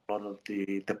a lot of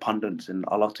the pundits, and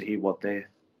I love to hear what they're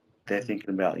thinking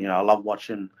about. I love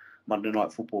watching Monday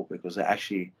Night Football because they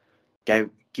actually give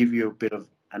you a bit of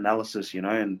analysis,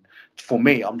 and for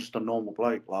me, I'm just a normal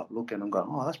bloke, like looking and going,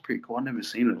 oh, that's pretty cool. I've never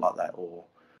seen it like that, or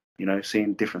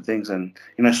seeing different things. And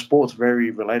sport's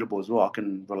very relatable as well. I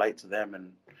can relate to them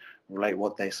and relate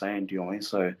what they're saying. Do you know what I mean?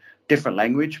 So different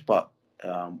language, but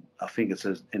I think it's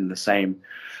in the same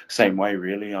way,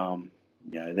 really.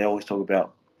 They always talk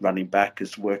about running back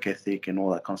as work ethic and all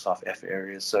that kind of stuff, effort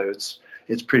areas. So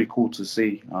it's pretty cool to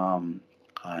see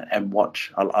and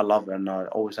watch. I love it, and I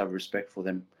always have respect for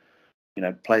them.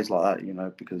 Plays like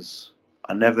that, because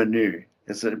I never knew.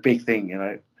 It's a big thing,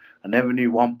 I never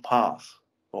knew one pass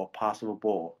or pass of a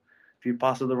ball. If you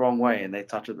pass it the wrong way and they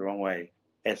touch it the wrong way,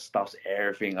 it stuffs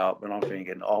everything up. And I'm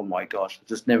thinking, oh my gosh, I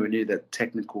just never knew that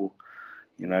technical,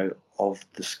 of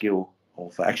the skill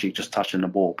of actually just touching the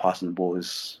ball, passing the ball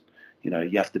is,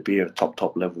 you have to be at a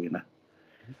top level,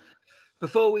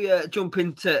 Before we jump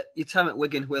into your time at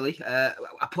Wigan, Willie, I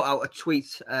put out a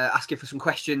tweet asking for some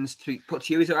questions to put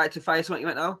to you. Is it all right to fire something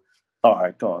right now? All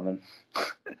right, go on then.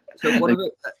 So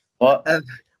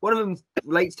one of them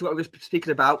relates to what I was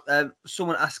speaking about.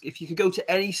 Someone asked, if you could go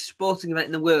to any sporting event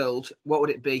in the world, what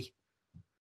would it be?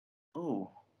 Oh,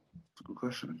 that's a good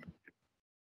question.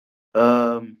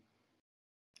 I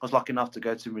was lucky enough to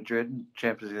go to Madrid,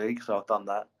 Champions League, so I've done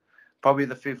that. Probably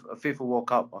the FIFA World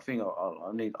Cup. I think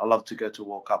I love to go to a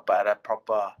World Cup, but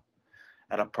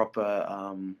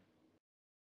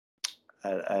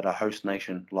at a host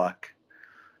nation like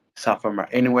South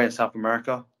America, anywhere in South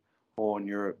America or in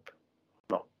Europe.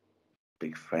 Not a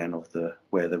big fan of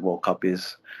where the World Cup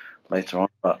is later on,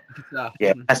 but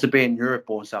it has to be in Europe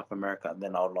or in South America. And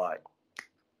then I'll I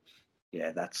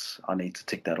need to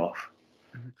tick that off.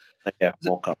 So,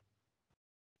 World Cup.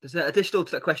 There's an additional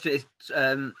to that question is,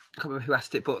 I can't remember who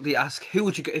asked it, but they ask, who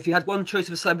would you go, if you had one choice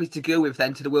of a celebrity to go with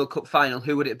then to the World Cup final,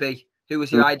 who would it be? Who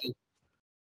was your idol?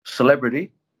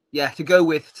 Celebrity? Yeah, to go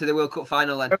with to the World Cup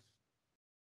final then.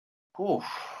 Oof.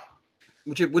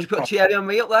 Would you put Thierry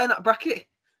Henry up there in that bracket?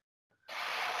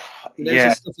 He knows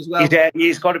his stuff as well.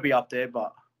 He's got to be up there,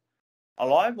 but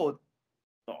alive or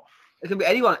it can be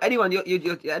anyone. Anyone.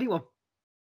 Anyone.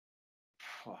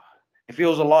 If he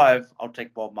was alive, I'll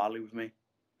take Bob Marley with me.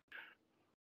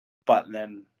 But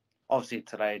then, obviously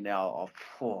today now,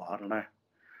 I don't know.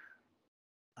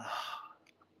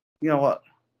 You know what?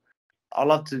 I'd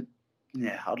love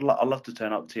to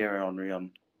turn up Thierry Henry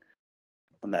on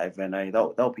that event.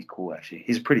 That'll be cool actually.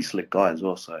 He's a pretty slick guy as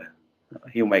well, so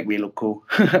he'll make me look cool.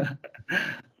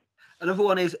 Another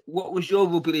one is, what was your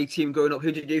rugby league team growing up?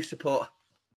 Who did you support?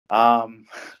 I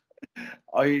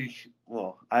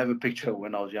have a picture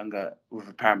when I was younger with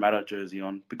a Parramatta jersey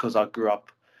on because I grew up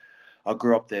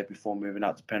there before moving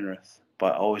out to Penrith.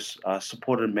 But I always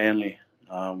supported Manly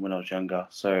when I was younger.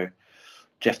 So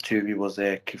Jeff Tuvey was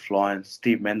there, Keith Lyons,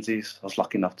 Steve Menzies. I was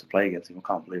lucky enough to play against him. I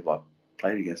can't believe I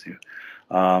played against him.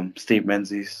 Steve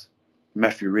Menzies,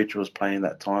 Matthew Ridge was playing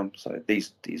that time. So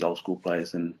these old school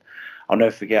players, and I'll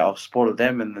never forget. I supported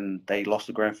them, and then they lost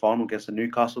the grand final against the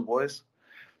Newcastle boys,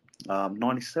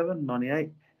 97,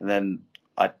 98, and then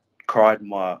I cried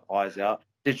my eyes out,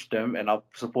 ditched them, and I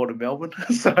supported Melbourne.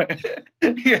 So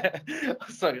yeah,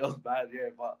 so it was bad, yeah,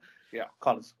 but yeah, I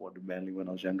kind of supported Manly when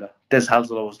I was younger. Des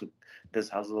Hasler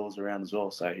was around as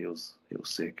well, so he was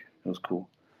sick. It was cool.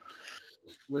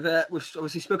 We've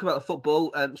obviously spoken about the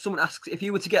football. Someone asks, if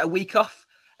you were to get a week off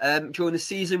during the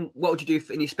season, what would you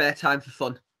do in your spare time for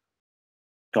fun?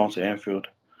 Going to Anfield.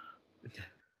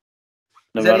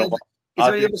 Is there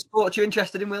any other sport you're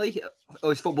interested in, Willie?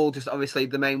 Or is football just obviously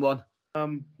the main one?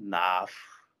 Nah.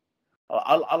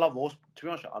 I love all. To be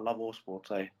honest, I love all sports.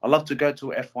 I love to go to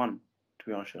F1. To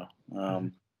be honest,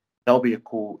 that'll be a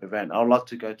cool event. I'd love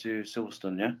to go to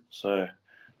Silverstone. Yeah, so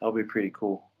that'll be pretty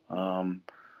cool.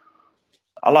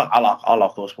 I like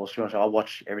all sports. To be honest, I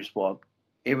watch every sport,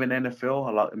 even NFL.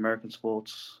 I like American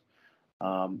sports.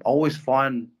 I always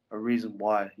find a reason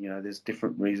why. There's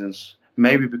different reasons.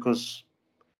 Maybe because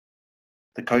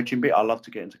the coaching bit. I love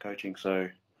to get into coaching, so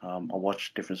I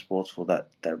watch different sports for that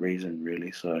reason,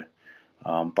 really. So,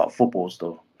 but football's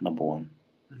the number one.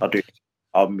 I do.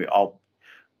 I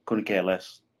couldn't care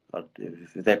less.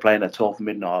 If they're playing at 12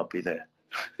 midnight, I'll be there.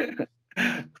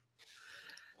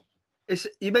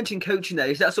 You mentioned coaching there.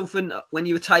 Is that something when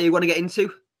you retire you want to get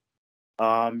into?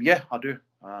 Yeah, I do.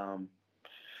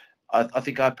 I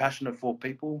think I'm passionate for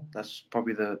people. That's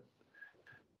probably the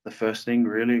first thing,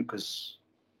 really, because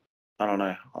I don't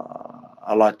know.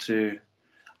 I like to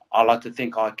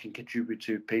think I can contribute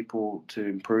to people to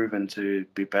improve and to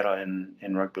be better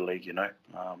in rugby league.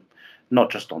 Not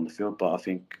just on the field, but I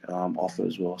think off it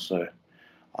as well. So,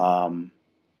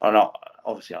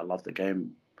 obviously I love the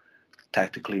game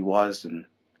tactically wise and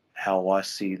how I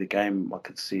see the game. I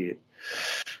could see it.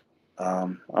 I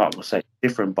don't want to say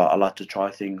different, but I like to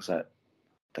try things that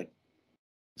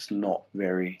it's not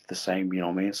very the same. You know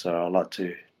what I mean? So I like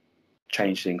to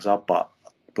change things up, but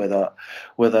whether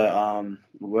it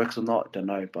works or not, I don't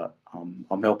know. But I'm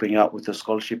helping out with the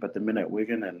scholarship at the minute at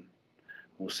Wigan, and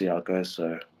we'll see how it goes.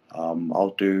 So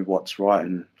I'll do what's right,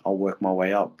 and I'll work my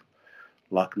way up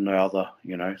like no other.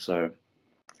 So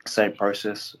same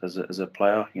process as a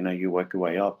player. You work your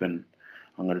way up, and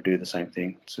I'm going to do the same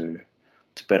thing to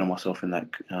better myself in that,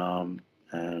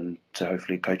 and to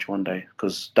hopefully coach one day.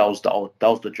 Because that was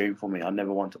the dream for me. I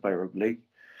never wanted to play rugby league.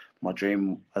 My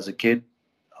dream as a kid,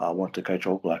 I wanted to coach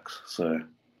All Blacks. So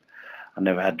I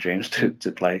never had dreams to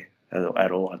play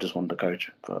at all. I just wanted to coach.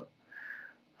 But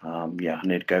I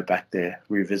need to go back there,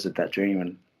 revisit that dream,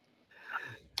 and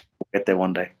get there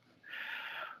one day.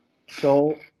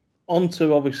 So, on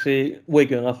to obviously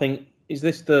Wigan. I think, is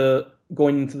this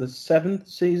going into the 7th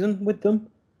season with them?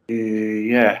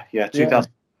 Yeah,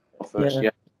 2000 first. Yeah.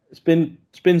 It's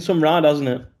been some ride, hasn't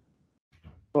it?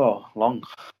 Well, long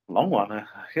one.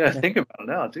 Think about it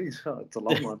now. Geez, it's a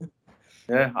long one.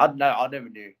 Yeah, I never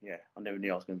knew. Yeah, I never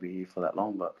knew I was going to be here for that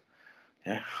long, but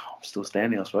yeah, I'm still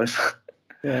standing, I suppose.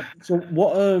 Yeah. So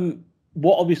what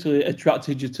obviously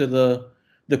attracted you to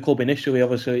the club initially?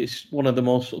 Obviously, it's one of the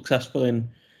most successful in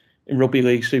Rugby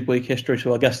League, Super League history,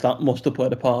 so I guess that must have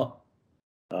played a part.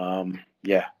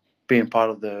 Being part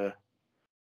of the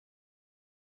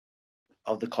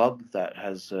club that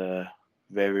has a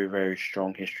very, very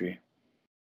strong history.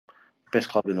 Best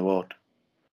club in the world.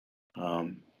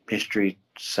 History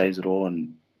says it all,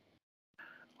 and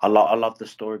I love the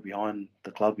story behind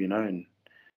the club, and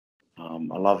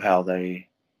I love how they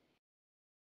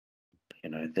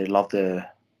love the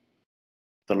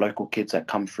local kids that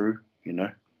come through,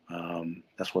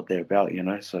 that's what they're about,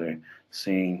 so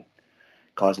seeing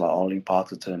guys like Ollie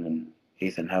Parterton and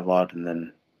Eithan Havard, and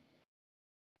then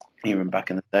even back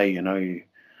in the day,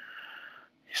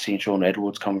 seen Sean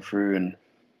Edwards come through, and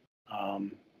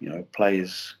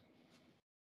players,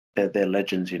 they're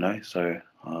legends, So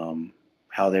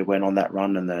how they went on that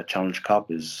run in the Challenge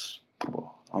Cup is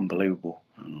unbelievable.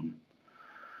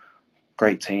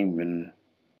 Great team, and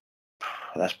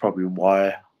that's probably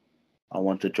why I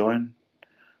want to join.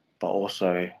 But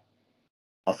also,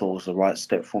 I thought it was the right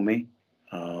step for me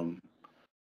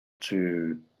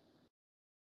to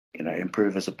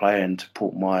improve as a player and to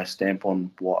put my stamp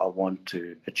on what I want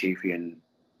to achieve here in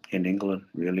England,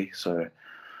 really. So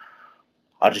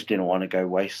I just didn't want to go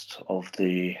waste of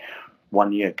the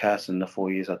 1 year at CAS and the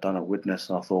 4 years I've done at Witness.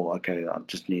 And I thought, okay, I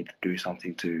just need to do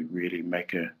something to really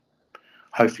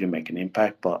hopefully make an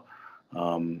impact, but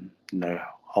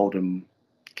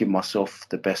give myself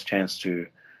the best chance to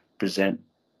present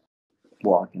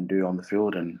what I can do on the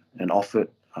field and off it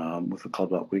with a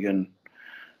club like Wigan.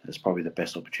 It's probably the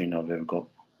best opportunity I've ever got.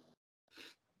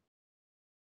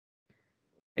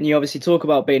 And you obviously talk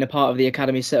about being a part of the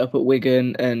academy set up at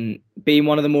Wigan and being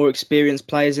one of the more experienced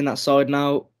players in that side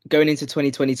now, going into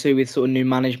 2022 with sort of new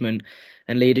management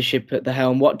and leadership at the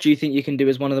helm. What do you think you can do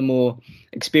as one of the more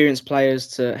experienced players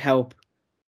to help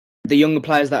the younger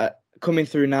players that are coming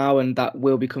through now and that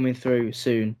will be coming through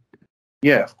soon?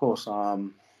 Yeah, of course.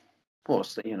 Doing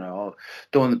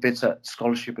the bits at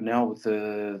scholarship now with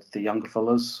the younger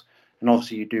fellas, and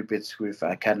obviously you do bits with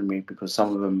academy because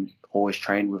some of them always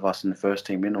train with us in the first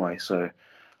team anyway. So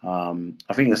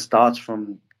I think it starts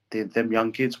from them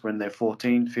young kids when they're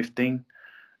 14, 15,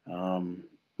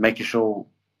 making sure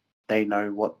they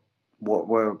know what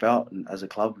we're about as a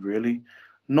club, really.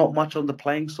 Not much on the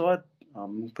playing side.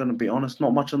 I'm going to be honest,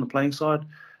 not much on the playing side.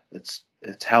 It's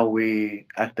how we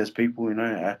act as people,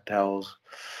 act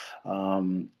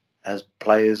as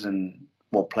players and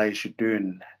what players should do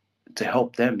and to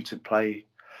help them to play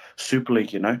Super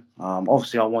League,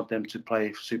 Obviously, I want them to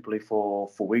play Super League for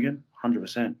Wigan,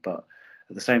 100%. But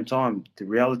at the same time, the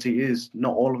reality is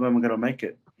not all of them are going to make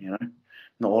it,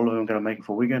 Not all of them are going to make it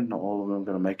for Wigan. Not all of them are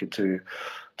going to make it to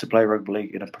play rugby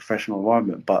league in a professional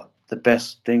environment. But the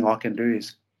best thing I can do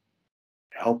is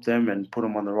help them and put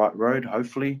them on the right road,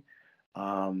 hopefully,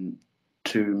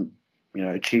 to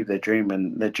achieve their dream.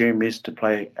 And their dream is to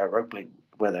play at rugby league,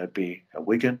 whether it be at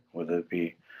Wigan, whether it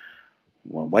be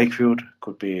Wakefield,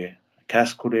 could be a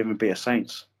CAS, could even be a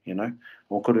Saints,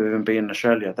 or could even be in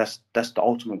Australia. That's the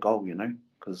ultimate goal,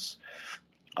 because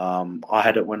I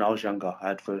had it when I was younger. I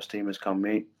had first teamers come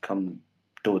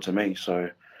do it to me.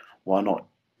 So why not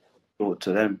do it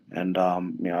to them? And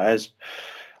as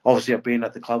obviously I've been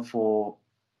at the club for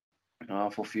a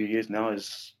few years now,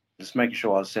 is just making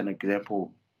sure I set an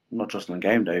example, not just on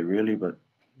game day really, but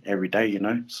every day.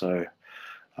 So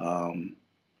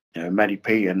Matty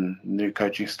P and new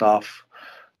coaching staff,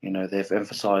 they've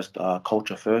emphasised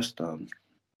culture first. A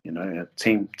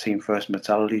team first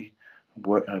mentality.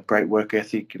 Great work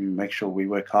ethic, and make sure we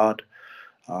work hard.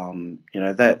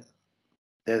 That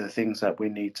they're the things that we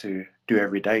need to do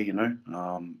every day,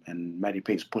 and Matty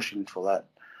Pete's pushing for that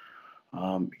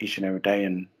each and every day,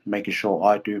 and making sure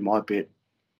I do my bit,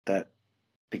 that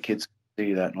the kids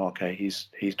see that okay, he's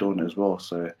doing it as well.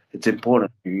 So it's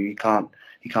important. You can't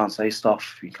say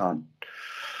stuff. You can't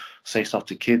say stuff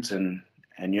to kids and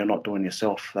you're not doing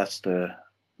yourself. That's the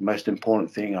most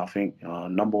important thing, I think.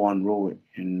 Number one rule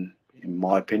in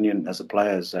my opinion as a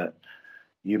player is that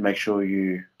you make sure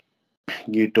you're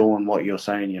doing what you're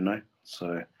saying,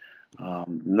 So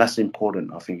and that's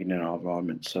important, I think, in our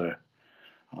environment. So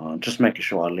just making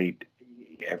sure I lead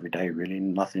every day, really.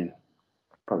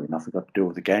 Probably nothing got to do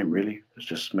with the game, really. It's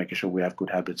just making sure we have good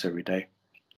habits every day.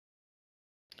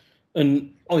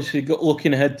 And obviously,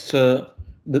 looking ahead to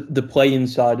the playing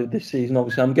side of this season,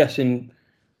 obviously, I'm guessing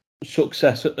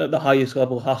success at the highest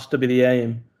level has to be the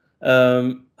aim.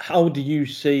 How do you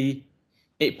see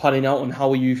it panning out, and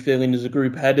how are you feeling as a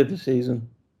group ahead of the season?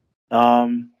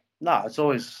 It's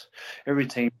always every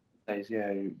team says,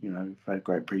 yeah, we've had a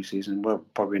great preseason. We're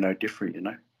probably no different,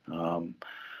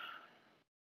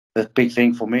 The big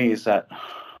thing for me is that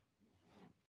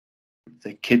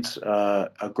the kids are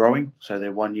growing, so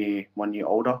they're 1 year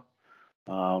older.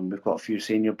 We've got a few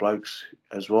senior blokes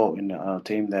as well in our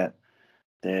team that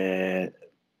they're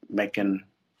making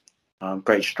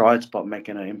great strides, but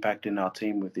making an impact in our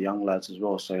team with the young lads as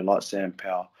well. So like Sam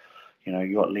Powell,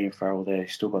 you got Liam Farrell there. You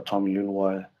still got Tommy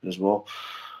Lulawai as well,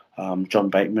 John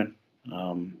Bateman,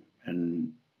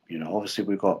 and obviously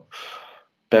we've got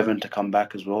Bevan to come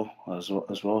back as well. So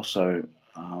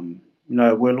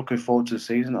we're looking forward to the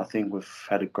season. I think we've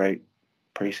had a great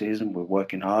pre-season. We're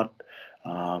working hard,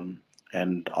 and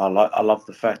I love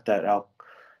the fact that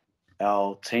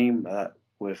our team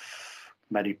with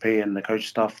Matty P and the coach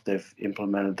staff, they've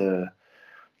implemented the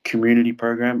community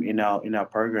program in our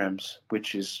programs,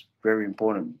 which is very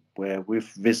important. Where we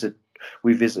visit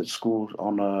schools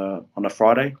on a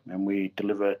Friday, and we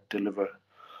deliver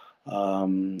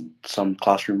some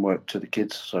classroom work to the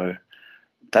kids. So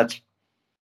that's,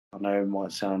 I know it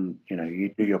might sound,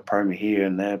 you do your promo here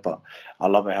and there, but I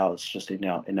love it how it's just in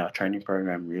our training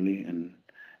program really, and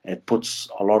it puts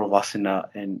a lot of us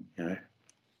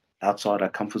outside our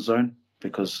comfort zone,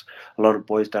 because a lot of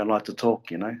boys don't like to talk,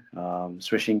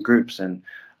 especially in groups. And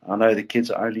I know the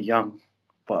kids are only young,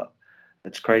 but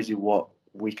it's crazy what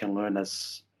we can learn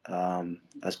as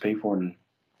people and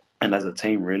as a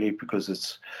team really, because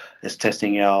it's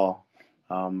testing our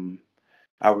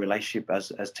relationship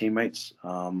as teammates,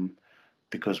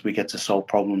 because we get to solve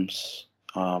problems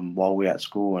while we're at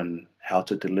school, and how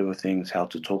to deliver things, how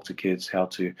to talk to kids, how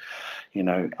to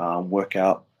work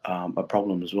out a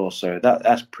problem as well. So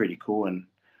that's pretty cool, and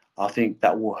I think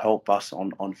that will help us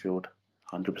on field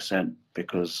 100%,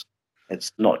 because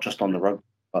it's not just on the rugby,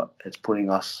 but it's putting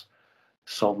us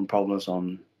solving problems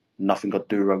on nothing got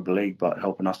to do with rugby league, but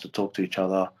helping us to talk to each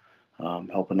other,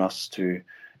 helping us to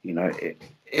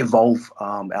evolve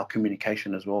our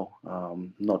communication as well,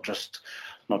 not just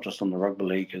on the rugby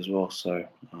league as well. So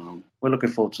we're looking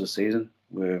forward to the season.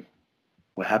 We're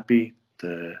happy.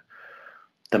 The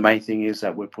main thing is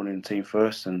that we're putting the team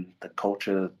first, and the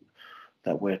culture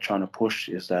that we're trying to push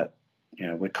is that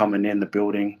we're coming in the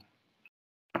building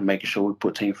and making sure we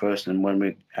put team first, and when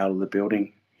we're out of the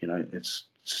building, it's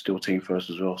still team first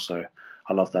as well. So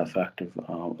I love that fact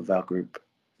of our group.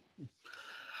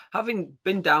 Having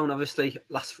been down, obviously,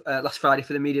 last Friday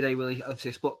for the media day, Willie,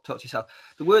 obviously, talk to yourself.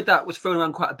 The word that was thrown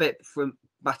around quite a bit from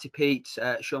Matty Pete,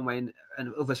 Sean Wayne,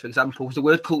 and others, for example, was the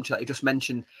word culture that you just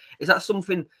mentioned. Is that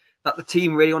something that the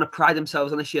team really want to pride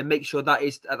themselves on this year, make sure that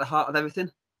is at the heart of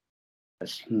everything?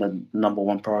 It's the number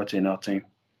one priority in our team,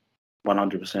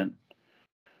 100%.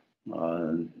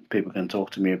 People can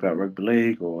talk to me about rugby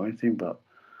league or anything, but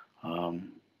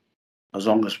as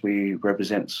long as we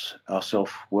represent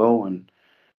ourselves well and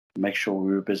make sure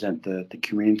we represent the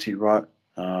community right,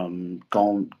 I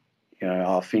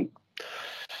think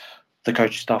the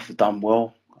coaching staff have done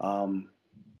well,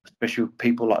 especially with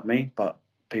people like me, but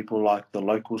people like the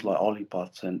locals like Ollie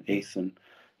Butts and Eithan,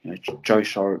 Joe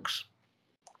Shorrocks,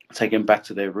 taking back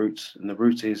to their roots, and the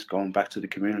roots is going back to the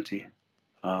community.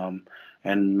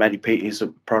 And Matty Pete is a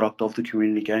product of the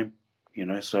community game,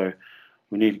 so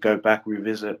we need to go back,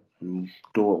 revisit, and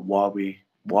do it while we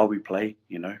play,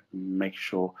 make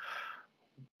sure,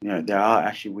 there are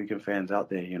actually Wigan fans out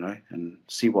there, and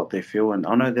see what they feel. And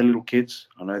I know they're little kids,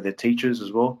 I know they're teachers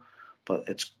as well, but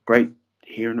it's great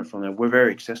hearing it from them. We're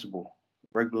very accessible.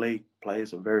 Rugby league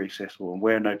players are very accessible, and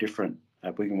we're no different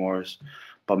at Wigan Warriors,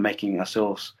 but making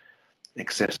ourselves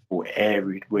accessible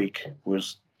every week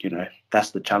was,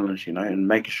 that's the challenge, and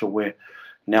making sure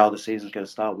now the season's going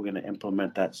to start, we're going to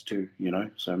implement that too,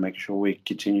 so making sure we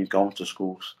continue going to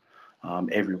schools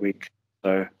every week.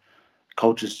 So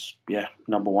culture's,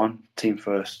 number one, team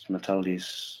first mentality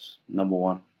is number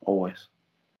one, always.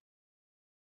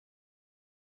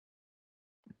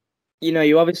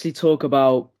 You obviously talk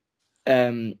about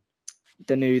the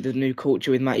new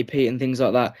culture with Matty Pete and things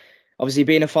like that. Obviously,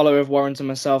 being a follower of Warrington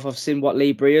myself, I've seen what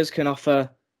Lee Breers can offer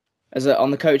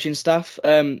on the coaching staff.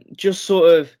 Just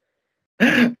sort of.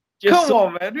 Come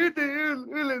on, man!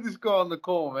 Who let this go on the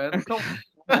call, man? Come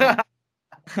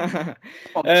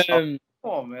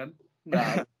on, man.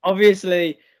 Nah.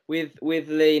 Obviously, with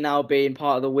Lee now being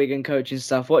part of the Wigan coaching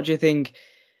staff, what do you think?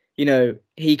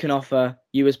 He can offer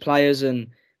you as players, and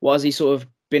what has he sort of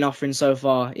been offering so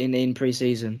far in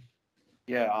pre-season?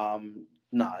 Yeah,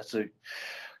 it's a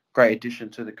great addition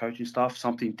to the coaching staff.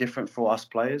 Something different for us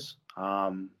players.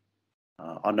 I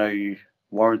know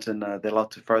Warrington, they like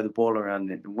to throw the ball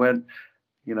around. And when,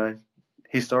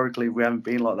 historically we haven't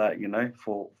been like that,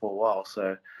 for a while.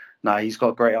 So, he's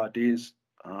got great ideas.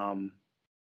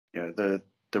 The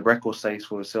record stays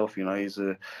for itself.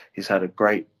 He's had a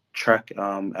great track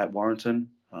at Warrington.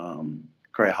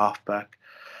 Great halfback,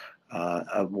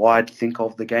 a wide think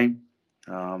of the game.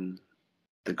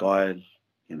 The guy,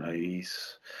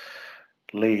 he's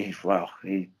Lee. Well,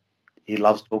 he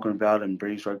loves talking about it and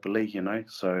breathes rugby league.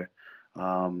 So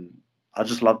I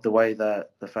just love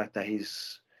the fact that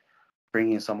he's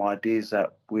bringing some ideas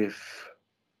that we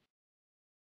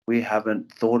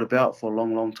haven't thought about for a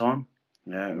long time.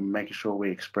 And making sure we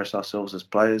express ourselves as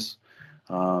players,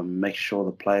 making sure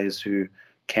the players who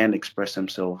can express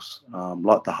themselves,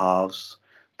 like the halves,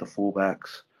 the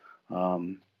fullbacks,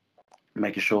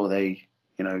 making sure they,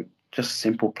 just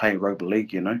simple play rugby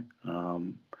league,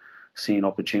 seeing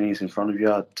opportunities in front of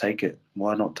you, take it.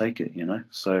 Why not take it?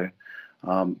 So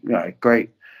a great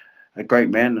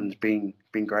man, and has been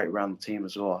great around the team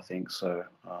as well, I think. So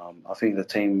I think the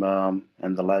team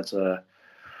and the lads are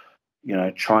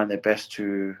trying their best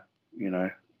to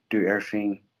do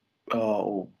everything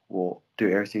or do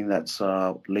everything that's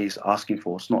Lee's asking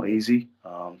for. It's not easy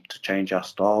to change our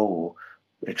style or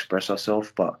express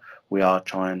ourselves, but we are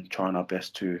trying our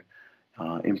best to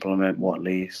implement what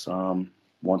Lee's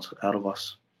wants out of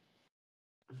us.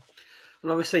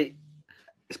 And obviously,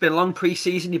 it's been a long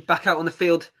pre-season. You're back out on the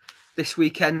field this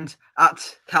weekend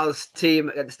at Cal's team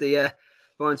against the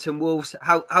Warrington Wolves.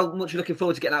 How much are you looking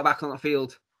forward to getting out back on the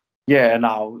field? Yeah,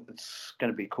 no, it's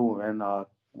going to be cool, man.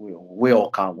 We all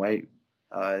can't wait.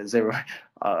 I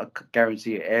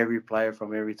guarantee every player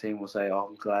from every team will say, "Oh,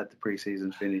 I'm glad the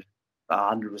preseason's finished."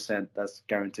 100%, that's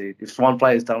guaranteed. If one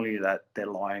player is telling you that, they're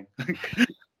lying.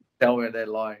 Tell me they're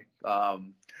lying.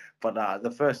 But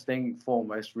the first thing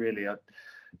foremost, really,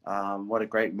 what a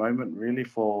great moment, really,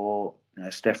 for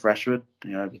Steph Rashford.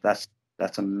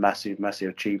 That's a massive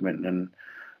achievement, and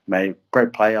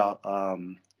great player.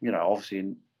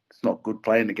 Obviously it's not good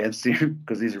playing against him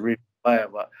because he's a really good player,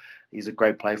 but he's a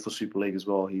great player for Super League as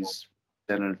well. He's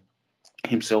presented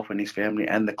himself and his family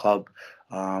and the club,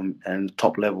 and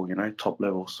top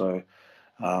level. So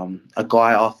a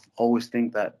guy I always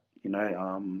think that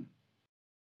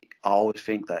I always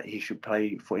think that he should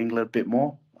play for England a bit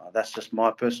more. That's just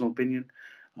my personal opinion.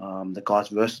 The guy's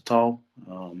versatile,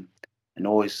 and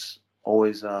always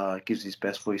gives his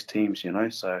best for his teams,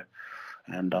 So,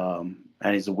 and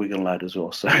he's a Wigan lad as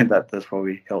well, so that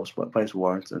probably helps. But plays for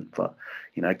Warrington. But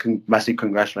massive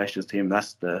congratulations to him.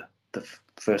 That's the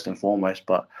first and foremost.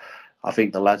 But I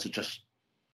think the lads are just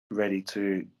ready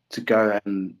to go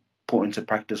and put into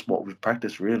practice what we've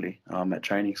practiced really at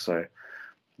training. So,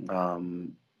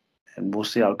 and we'll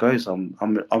see how it goes. I'm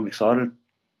excited.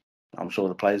 I'm sure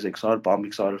the players are excited, but I'm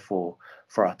excited for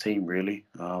our team really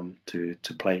to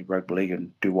play rugby league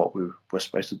and do what we're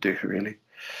supposed to do really.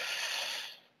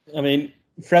 I mean,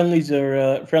 friendlies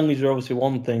are obviously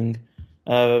one thing,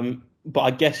 but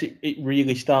I guess it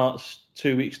really starts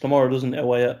 2 weeks tomorrow, doesn't it?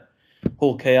 Away at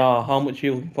Hull KR. How much are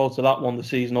you looking forward to that one, the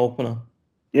season opener?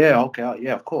 Yeah, okay,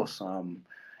 yeah, of course.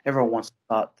 Everyone wants to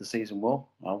start the season well.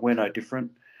 We're no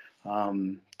different.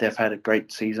 They've had a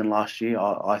great season last year,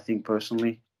 I think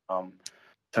personally.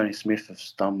 Tony Smith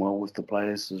has done well with the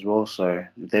players as well, so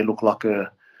they look like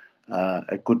a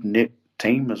good knit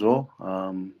team as well.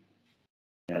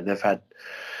 They've had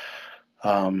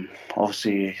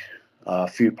obviously a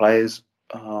few players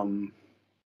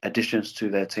additions to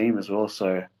their team as well,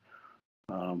 so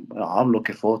I'm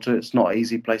looking forward to it. It's not an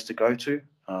easy place to go to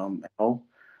at all.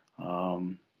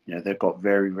 They've got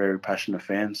very, very passionate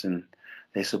fans, and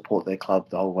they support their club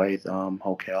the whole way,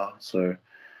 Hull KR. So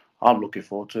I'm looking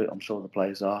forward to it. I'm sure the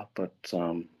players are, but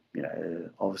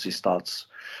obviously starts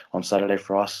on Saturday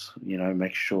for us.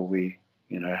 Make sure we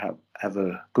have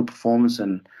a good performance,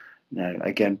 and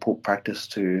again put practice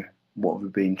to what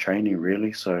we've been training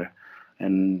really. So,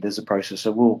 and there's a process.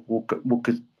 So we'll look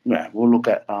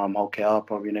at Hull KR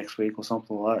probably next week or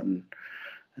something like that,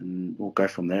 and we'll go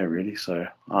from there really. So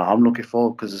I'm looking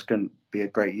forward because it's going to be a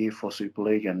great year for Super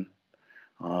League, and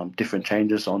different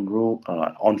changes on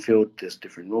field. There's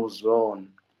different rules as well,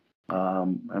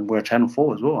 and we're Channel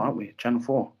 4 as well, aren't we? Channel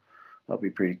 4, that'll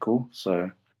be pretty cool. So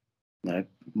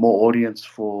more audience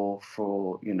for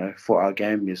our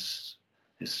game is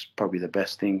probably the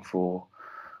best thing for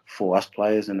us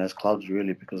players and as clubs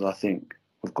really, because I think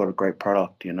we've got a great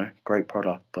product,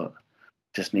 but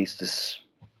just needs to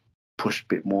push a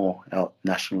bit more out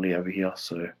nationally over here.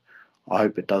 So I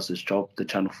hope it does its job. The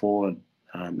Channel 4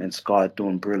 and Sky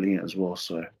doing brilliant as well.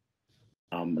 So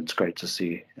it's great to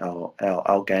see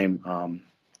our game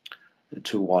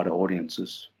to wider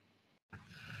audiences.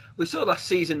 We saw last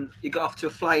season you got off to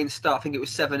a flying start. I think it was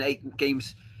 7-8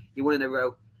 games you won in a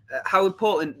row. How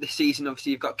important this season?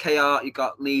 Obviously, you've got KR, you've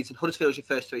got Leeds, and Huddersfield as your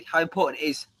first three. How important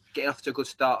is getting off to a good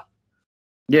start?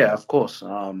 Yeah, of course.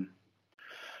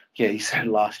 You said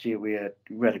last year we had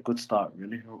a good start.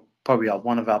 Really, probably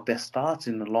one of our best starts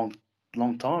in a long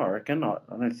time. I reckon. I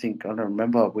don't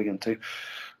remember Wigan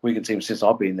team since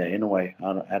I've been there. In a way,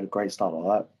 I had a great start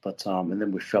like that, but and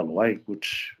then we fell away,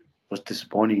 which was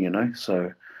disappointing.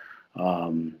 So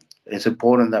it's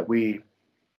important that we,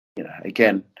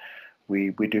 again,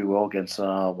 we do well against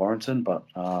Warrington, but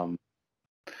I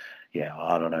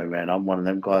don't know, man. I'm one of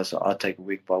them guys. I take it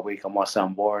week by week. I might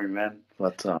sound boring, man,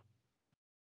 but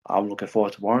I'm looking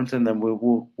forward to Warrington. Then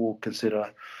we'll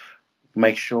consider.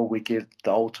 Make sure we give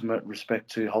the ultimate respect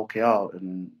to Hull KR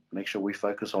and make sure we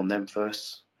focus on them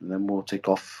first, and then we'll tick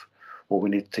off what we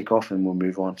need to tick off, and we'll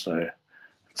move on. So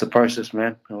it's a process,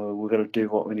 man. We're going to do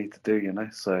what we need to do, you know.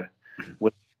 So we're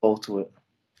looking forward to it.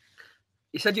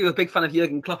 You said you were a big fan of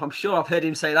Jurgen Klopp. I'm sure I've heard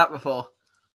him say that before.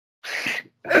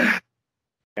 Fan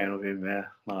of him, yeah.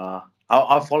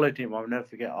 I followed him. I'll never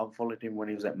forget. I followed him when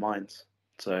he was at Mainz.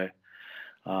 So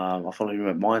I followed him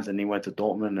at Mainz, and he went to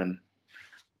Dortmund.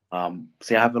 And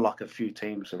see, I have like a few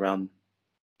teams around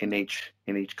in each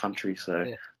country.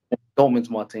 So Dortmund's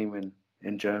my team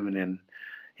in Germany, and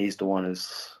he's the one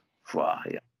who's.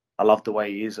 Yeah. I love the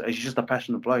way he is. He's just a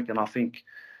passionate bloke, and I think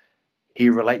he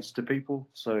relates to people.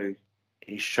 So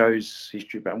he shows his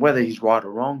true. And whether he's right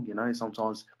or wrong, you know,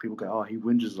 sometimes people go, "Oh, he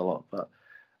whinges a lot," but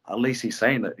at least he's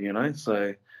saying it, you know.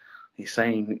 So he's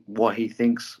saying what he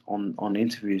thinks on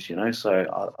interviews, you know.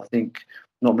 So I think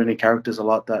not many characters are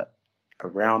like that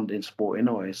around in sport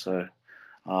anyway. So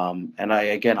and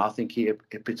I think he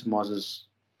epitomizes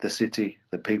the city,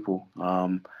 the people.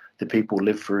 The people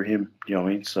live through him, you know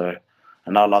what I mean? So,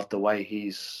 and I love the way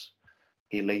he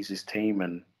leads his team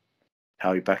and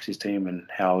how he backs his team and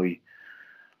how he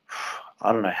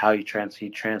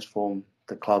transformed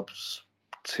the clubs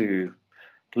to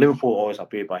Liverpool always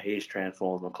up here, but he's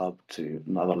transformed the club to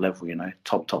another level, you know,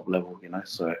 top level, you know.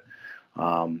 So,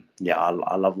 I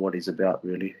love what he's about,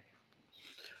 really.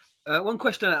 One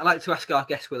question I'd like to ask our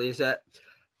guest, Willie, is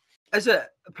as a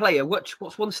player, what's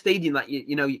one stadium that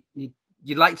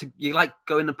you like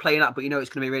going and playing at, but you know it's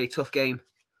going to be a really tough game?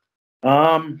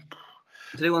 Does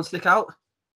anyone stick out?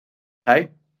 Hey,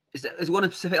 is one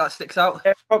specific that sticks out?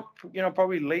 Yeah,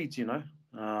 probably Leeds. You know,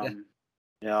 I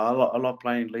love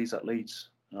playing Leeds at Leeds.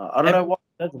 I don't know what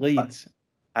says Leeds.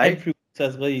 Hey? Everyone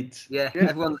says Leeds. Yeah,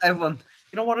 everyone.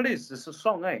 You know what it is? It's a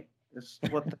song, eh? It's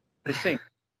what they sing.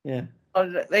 Yeah.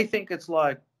 They think it's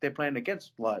like they're playing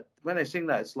against, like, when they sing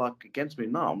that, it's like against me.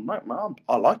 No, I'm like, man,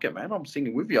 I like it, man. I'm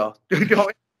singing with you. You know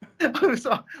what I mean?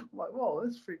 So I'm like, whoa,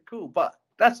 that's pretty cool. But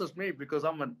that's just me because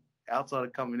I'm an outsider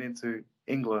coming into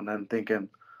England and thinking,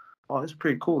 oh, it's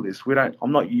pretty cool.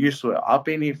 I'm not used to it. I've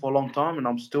been here for a long time and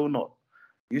I'm still not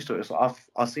used to it. So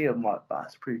I see it, I'm like,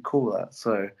 that's pretty cool. That.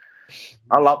 So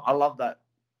I love that.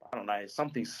 I don't know,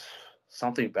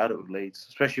 something about it with Leeds,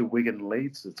 especially Wigan and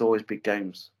Leeds. It's always big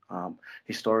games.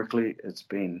 Historically, it's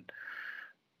been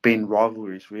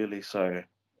rivalries, really. So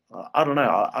I don't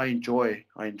know. I enjoy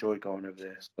going over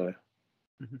there. So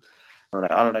I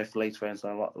don't know if Leeds fans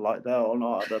don't like that or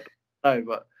not. I don't know,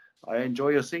 but I enjoy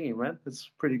your singing, man. It's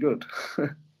pretty good.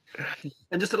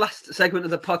 And just the last segment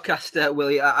of the podcast,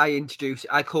 Willie,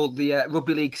 I called the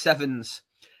Rugby League Sevens,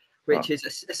 which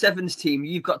is a sevens team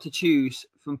you've got to choose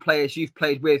from players you've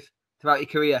played with throughout your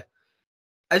career.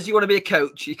 As you want to be a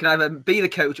coach, you can either be the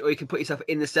coach or you can put yourself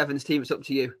in the sevens team. It's up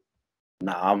to you.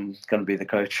 No, I'm going to be the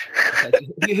coach.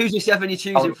 Okay. Who's your seven you're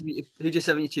choosing? Who's your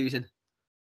seven you're choosing?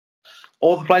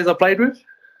 All the players I played with?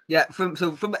 Yeah, from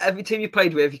every team you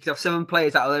played with, you could have 7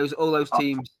 players out of all those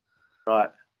teams. Right.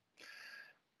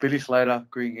 Billy Slater,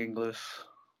 Greg Inglis,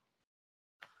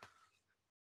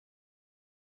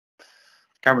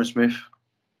 Cameron Smith,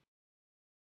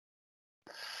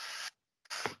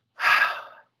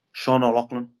 Sean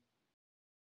O'Loughlin.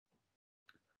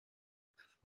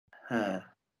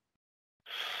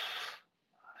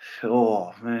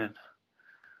 Oh man,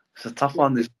 it's a tough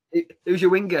one. Who's your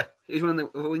winger? Who's one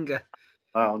of the winger?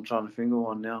 Oh, I'm trying to think of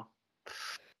one now.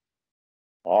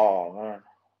 Oh man,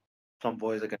 some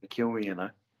boys are going to kill me, you know.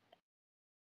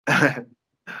 You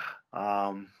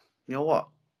know what?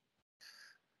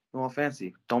 You know what I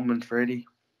fancy? Dom and Freddie.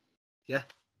 Yeah.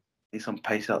 Need some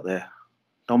pace out there.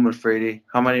 Dom and Freddie.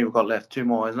 How many have we got left? 2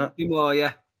 more, isn't it? 2 more,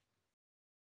 yeah.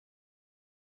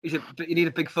 You need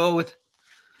a big forward.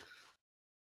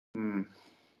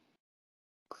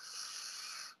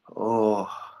 Oh,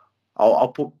 I'll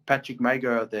put Patrick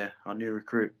Mago out there, our new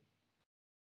recruit.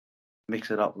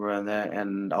 Mix it up around there,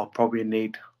 and I'll probably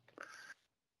need.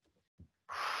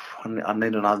 I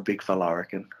need another big fella, I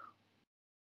reckon.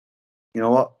 You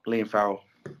know what? Liam Farrell.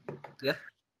 Yeah.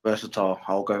 Versatile.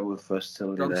 I'll go with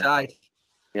versatility Strong there. side.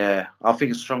 Yeah, I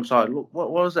think it's a strong side. Look, what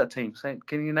was that team?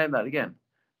 Can you name that again?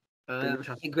 I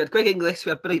think we had Greg Inglis, we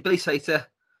had Billy Slater.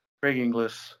 Greg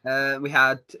Inglis. We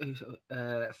had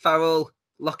Farrell,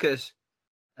 Lockers,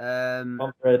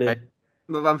 Van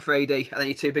Frady, and then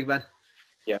your 2 big men.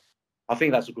 Yeah, I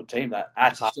think that's a good team.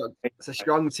 It's a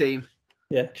strong team.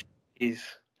 Yeah,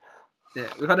 yeah,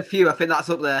 we've had a few. I think that's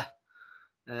up there.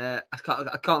 I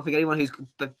can't think of anyone who's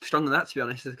stronger than that. To be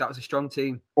honest, that was a strong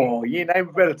team. Oh, you name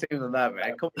a better team than that,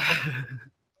 man. Come on.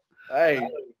 Hey,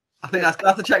 I think I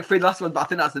have to check through the last one, but I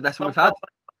think that's the best one we've had.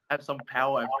 Have some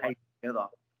power and pace together.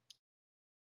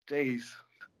 Jeez,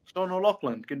 Sean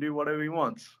O'Loughlin can do whatever he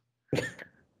wants.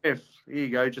 Smith, here you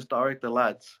go, just direct the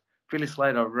lads. Billy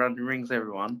Slater rings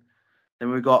everyone.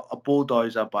 Then we've got a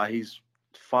bulldozer, but he's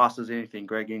fast as anything,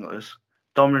 Greg Inglis.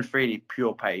 Dominic Freedy,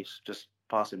 pure pace, just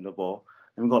pass him the ball.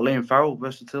 And we've got Liam Farrell,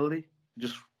 versatility,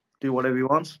 just do whatever he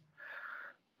wants.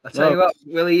 I tell you what,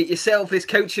 Willie, you set up this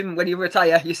coaching when you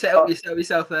retire. You set up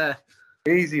yourself there.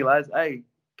 Easy, lads. Hey,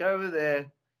 go over there,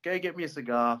 go get me a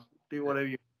cigar, do whatever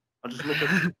you. I'll just look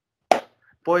at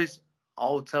boys.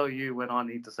 I'll tell you when I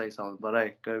need to say something, but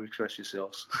hey, go express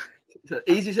yourselves.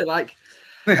 Easy to like.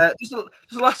 Just the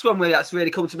last one where that's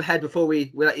really come to my head before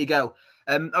we let you go.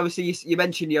 Obviously, you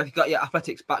mentioned you've got your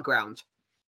athletics background.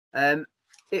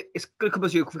 It's going to come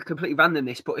as you completely random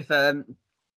this, but if I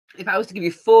was to give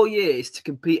you 4 years to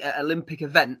compete at Olympic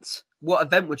events, what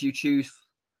event would you choose?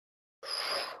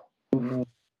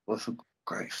 That's a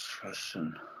great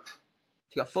question.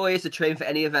 You got 4 years to train for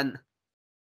any event.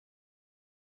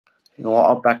 You know what?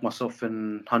 I'll back myself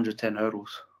in 110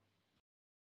 hurdles.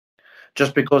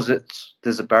 Just because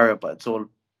there's a barrier, but it's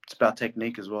about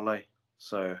technique as well, eh?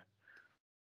 So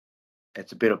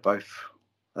it's a bit of both.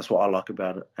 That's what I like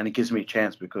about it, and it gives me a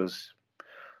chance because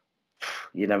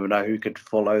you never know who could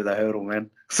follow the hurdle, man.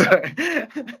 So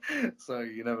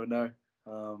you never know.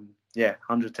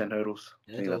 110 hurdles.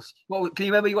 Well, can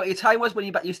you remember what your time was when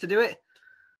you used to do it?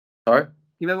 Sorry?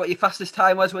 You remember what your fastest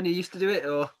time was when you used to do it,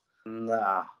 or?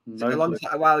 Nah,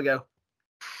 a while ago.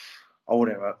 I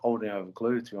wouldn't have a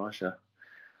clue, to be honest. Yeah.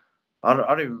 I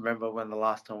don't even remember when the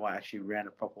last time I actually ran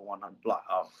a proper 100,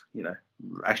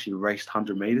 actually raced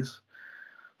 100 meters.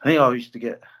 I think I used to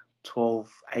get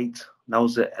 12.8.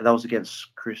 That was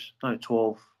against Chris. No,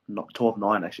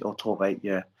 12.9 actually, or 12.8.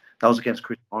 Yeah, that was against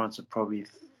Chris Lawrence at probably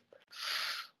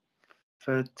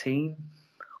 13,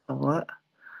 something like that.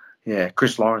 Yeah,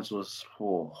 Chris Lawrence was he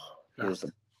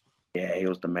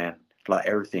was the man. Like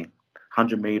everything,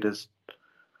 100 meters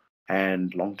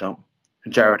and long jump.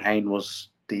 And Jared Hayne was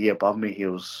the year above me. He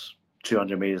was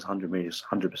 200 meters, 100 meters,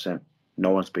 100%. No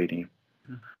one's beating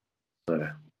him. So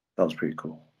that was pretty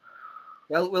cool.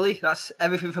 Well, Willie, that's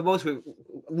everything from us. We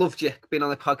loved you being on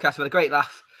the podcast. We had a great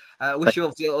laugh. Wish you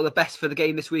all the best for the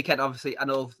game this weekend, obviously, and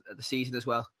all the season as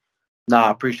well. I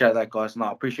appreciate that, guys.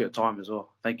 I appreciate your time as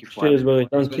well. Thank you for Cheers, Willie.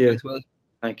 Thank you.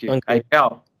 Thank you. Hey,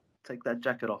 Cal, take that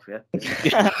jacket off, yeah?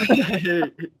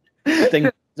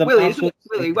 Willie,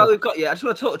 while we've got you, I just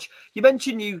want to touch. You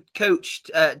mentioned you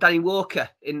coached Danny Walker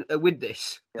in with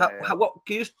this. What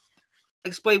can you just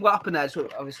explain what happened there? So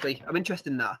obviously, I'm interested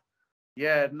in that.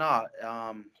 Yeah,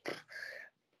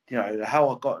 how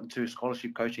I got into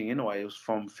scholarship coaching anyway, it was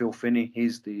from Phil Finney.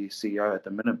 He's the CEO at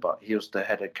the minute, but he was the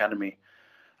head academy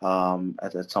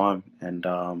at the time, and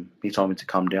he told me to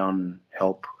come down and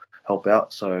help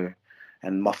out. So,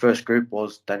 and my first group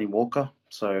was Danny Walker.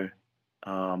 So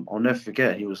I'll never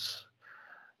forget. He's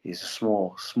a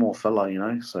small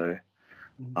fella, So,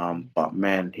 but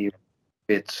man, he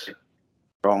fits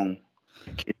strong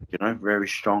kid, very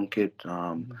strong kid.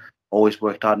 Always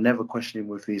worked hard, never questioned him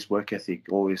with his work ethic,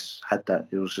 always had that.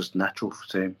 It was just natural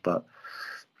to him. But,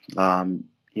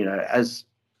 as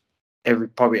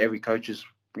every coach is,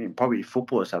 probably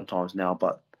footballer sometimes now,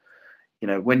 but,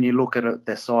 when you look at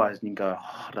their size and you go,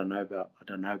 I don't know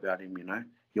about him,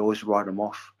 you always write him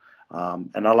off.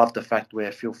 And I love the fact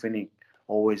where Phil Finney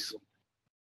always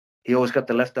got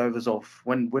the leftovers of,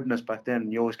 when Widnes back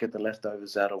then, you always get the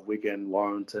leftovers out of Wigan,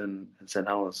 Warrington, and St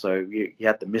Helens. So you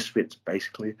had the misfits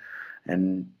basically,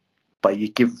 but you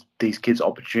give these kids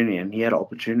opportunity, and he had an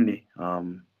opportunity,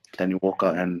 Danny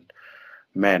Walker, and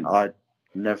man, I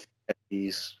never.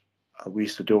 We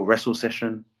used to do a wrestle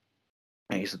session.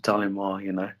 I used to tell him,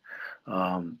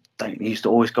 he used to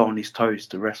always go on his toes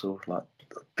to wrestle like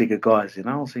bigger guys.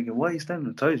 I was thinking, why are you standing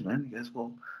on toes, man? He goes,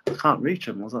 well, I can't reach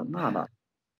him. I was like, no.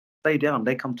 Stay down,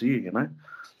 they come to you,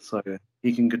 So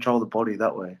he can control the body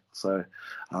that way. So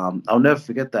I'll never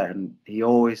forget that. And he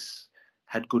always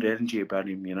had good energy about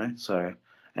him, So,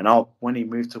 and when he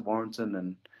moved to Warrington,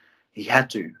 and he had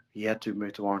to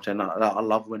move to Warrington. I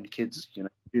love when kids,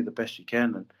 do the best you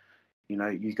can, and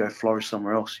you go flourish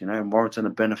somewhere else, and Warrington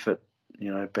will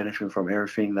benefiting from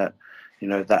everything that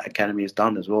that academy has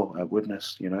done as well at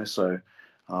Widnes, So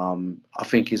I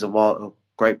think he's a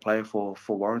great player for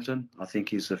Warrington. I think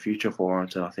he's the future for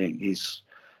Warrington. I think he's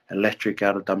electric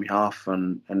out of dummy half,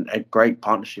 and a great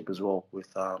partnership as well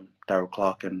with Darryl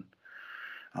Clark and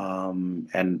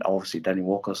obviously Danny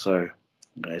Walker. So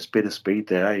it's a bit of speed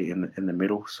there in the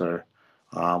middle. So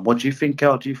what do you think,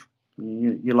 Cal? Do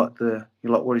you like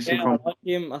what he's from? I like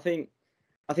him. I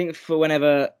think for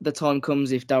whenever the time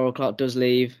comes, if Darryl Clark does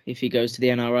leave, if he goes to the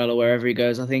NRL or wherever he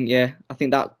goes, I think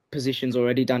that position's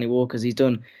already Danny Walker's. He's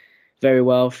done very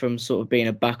well from sort of being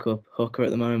a backup hooker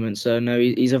at the moment. So no,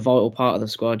 he's a vital part of the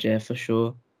squad, yeah, for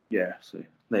sure. Yeah, so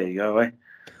there you go,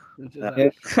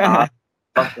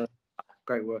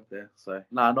 great work there. So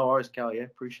no worries, Cal. Yeah,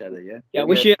 appreciate it. Yeah.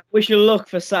 Yeah, wish you luck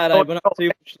for Saturday, but not too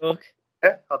much luck.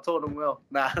 Yeah, I told him well.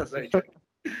 I was only joking.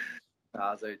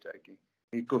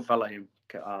 He's a good fella, him,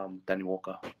 Danny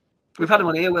Walker. We've had him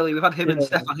on here, Willie. We've had him and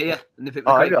Steph on here, and they've been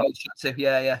great to chat to.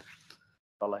 Yeah.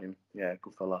 Fella, him. Yeah,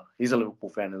 good fella. He's a Liverpool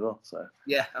fan as well. So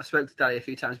yeah, I've spoken to Danny a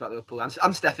few times about Liverpool,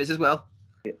 and Steph is as well.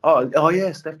 Yeah. Oh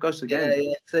yeah, Steph goes to the game.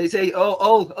 Yeah. So you see,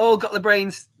 all got the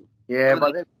brains. Yeah,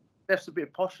 but Steph's a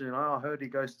bit posh, you know. I heard he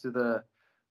goes to the,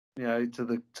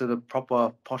 to the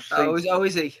proper posh seats. Oh,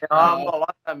 is he? No, I'm not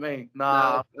like that, me.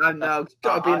 Nah. No.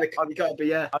 Gotta be.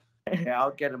 Yeah. Yeah,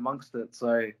 I'll get amongst it.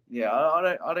 So yeah,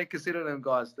 I don't consider them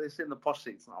guys. They sit in the posh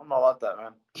seats. I'm not like that,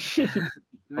 man.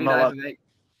 I'm not like, mate.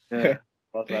 Yeah,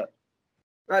 like that.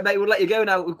 Right, mate. We'll let you go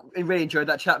now. We really enjoyed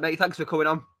that chat, mate. Thanks for coming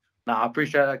on. I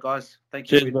appreciate that, guys.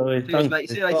 Thank you. Cheers, buddy. Cheers, mate.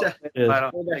 See you later. Cheers.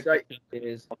 Later. All the best, mate.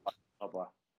 Cheers. Bye-bye.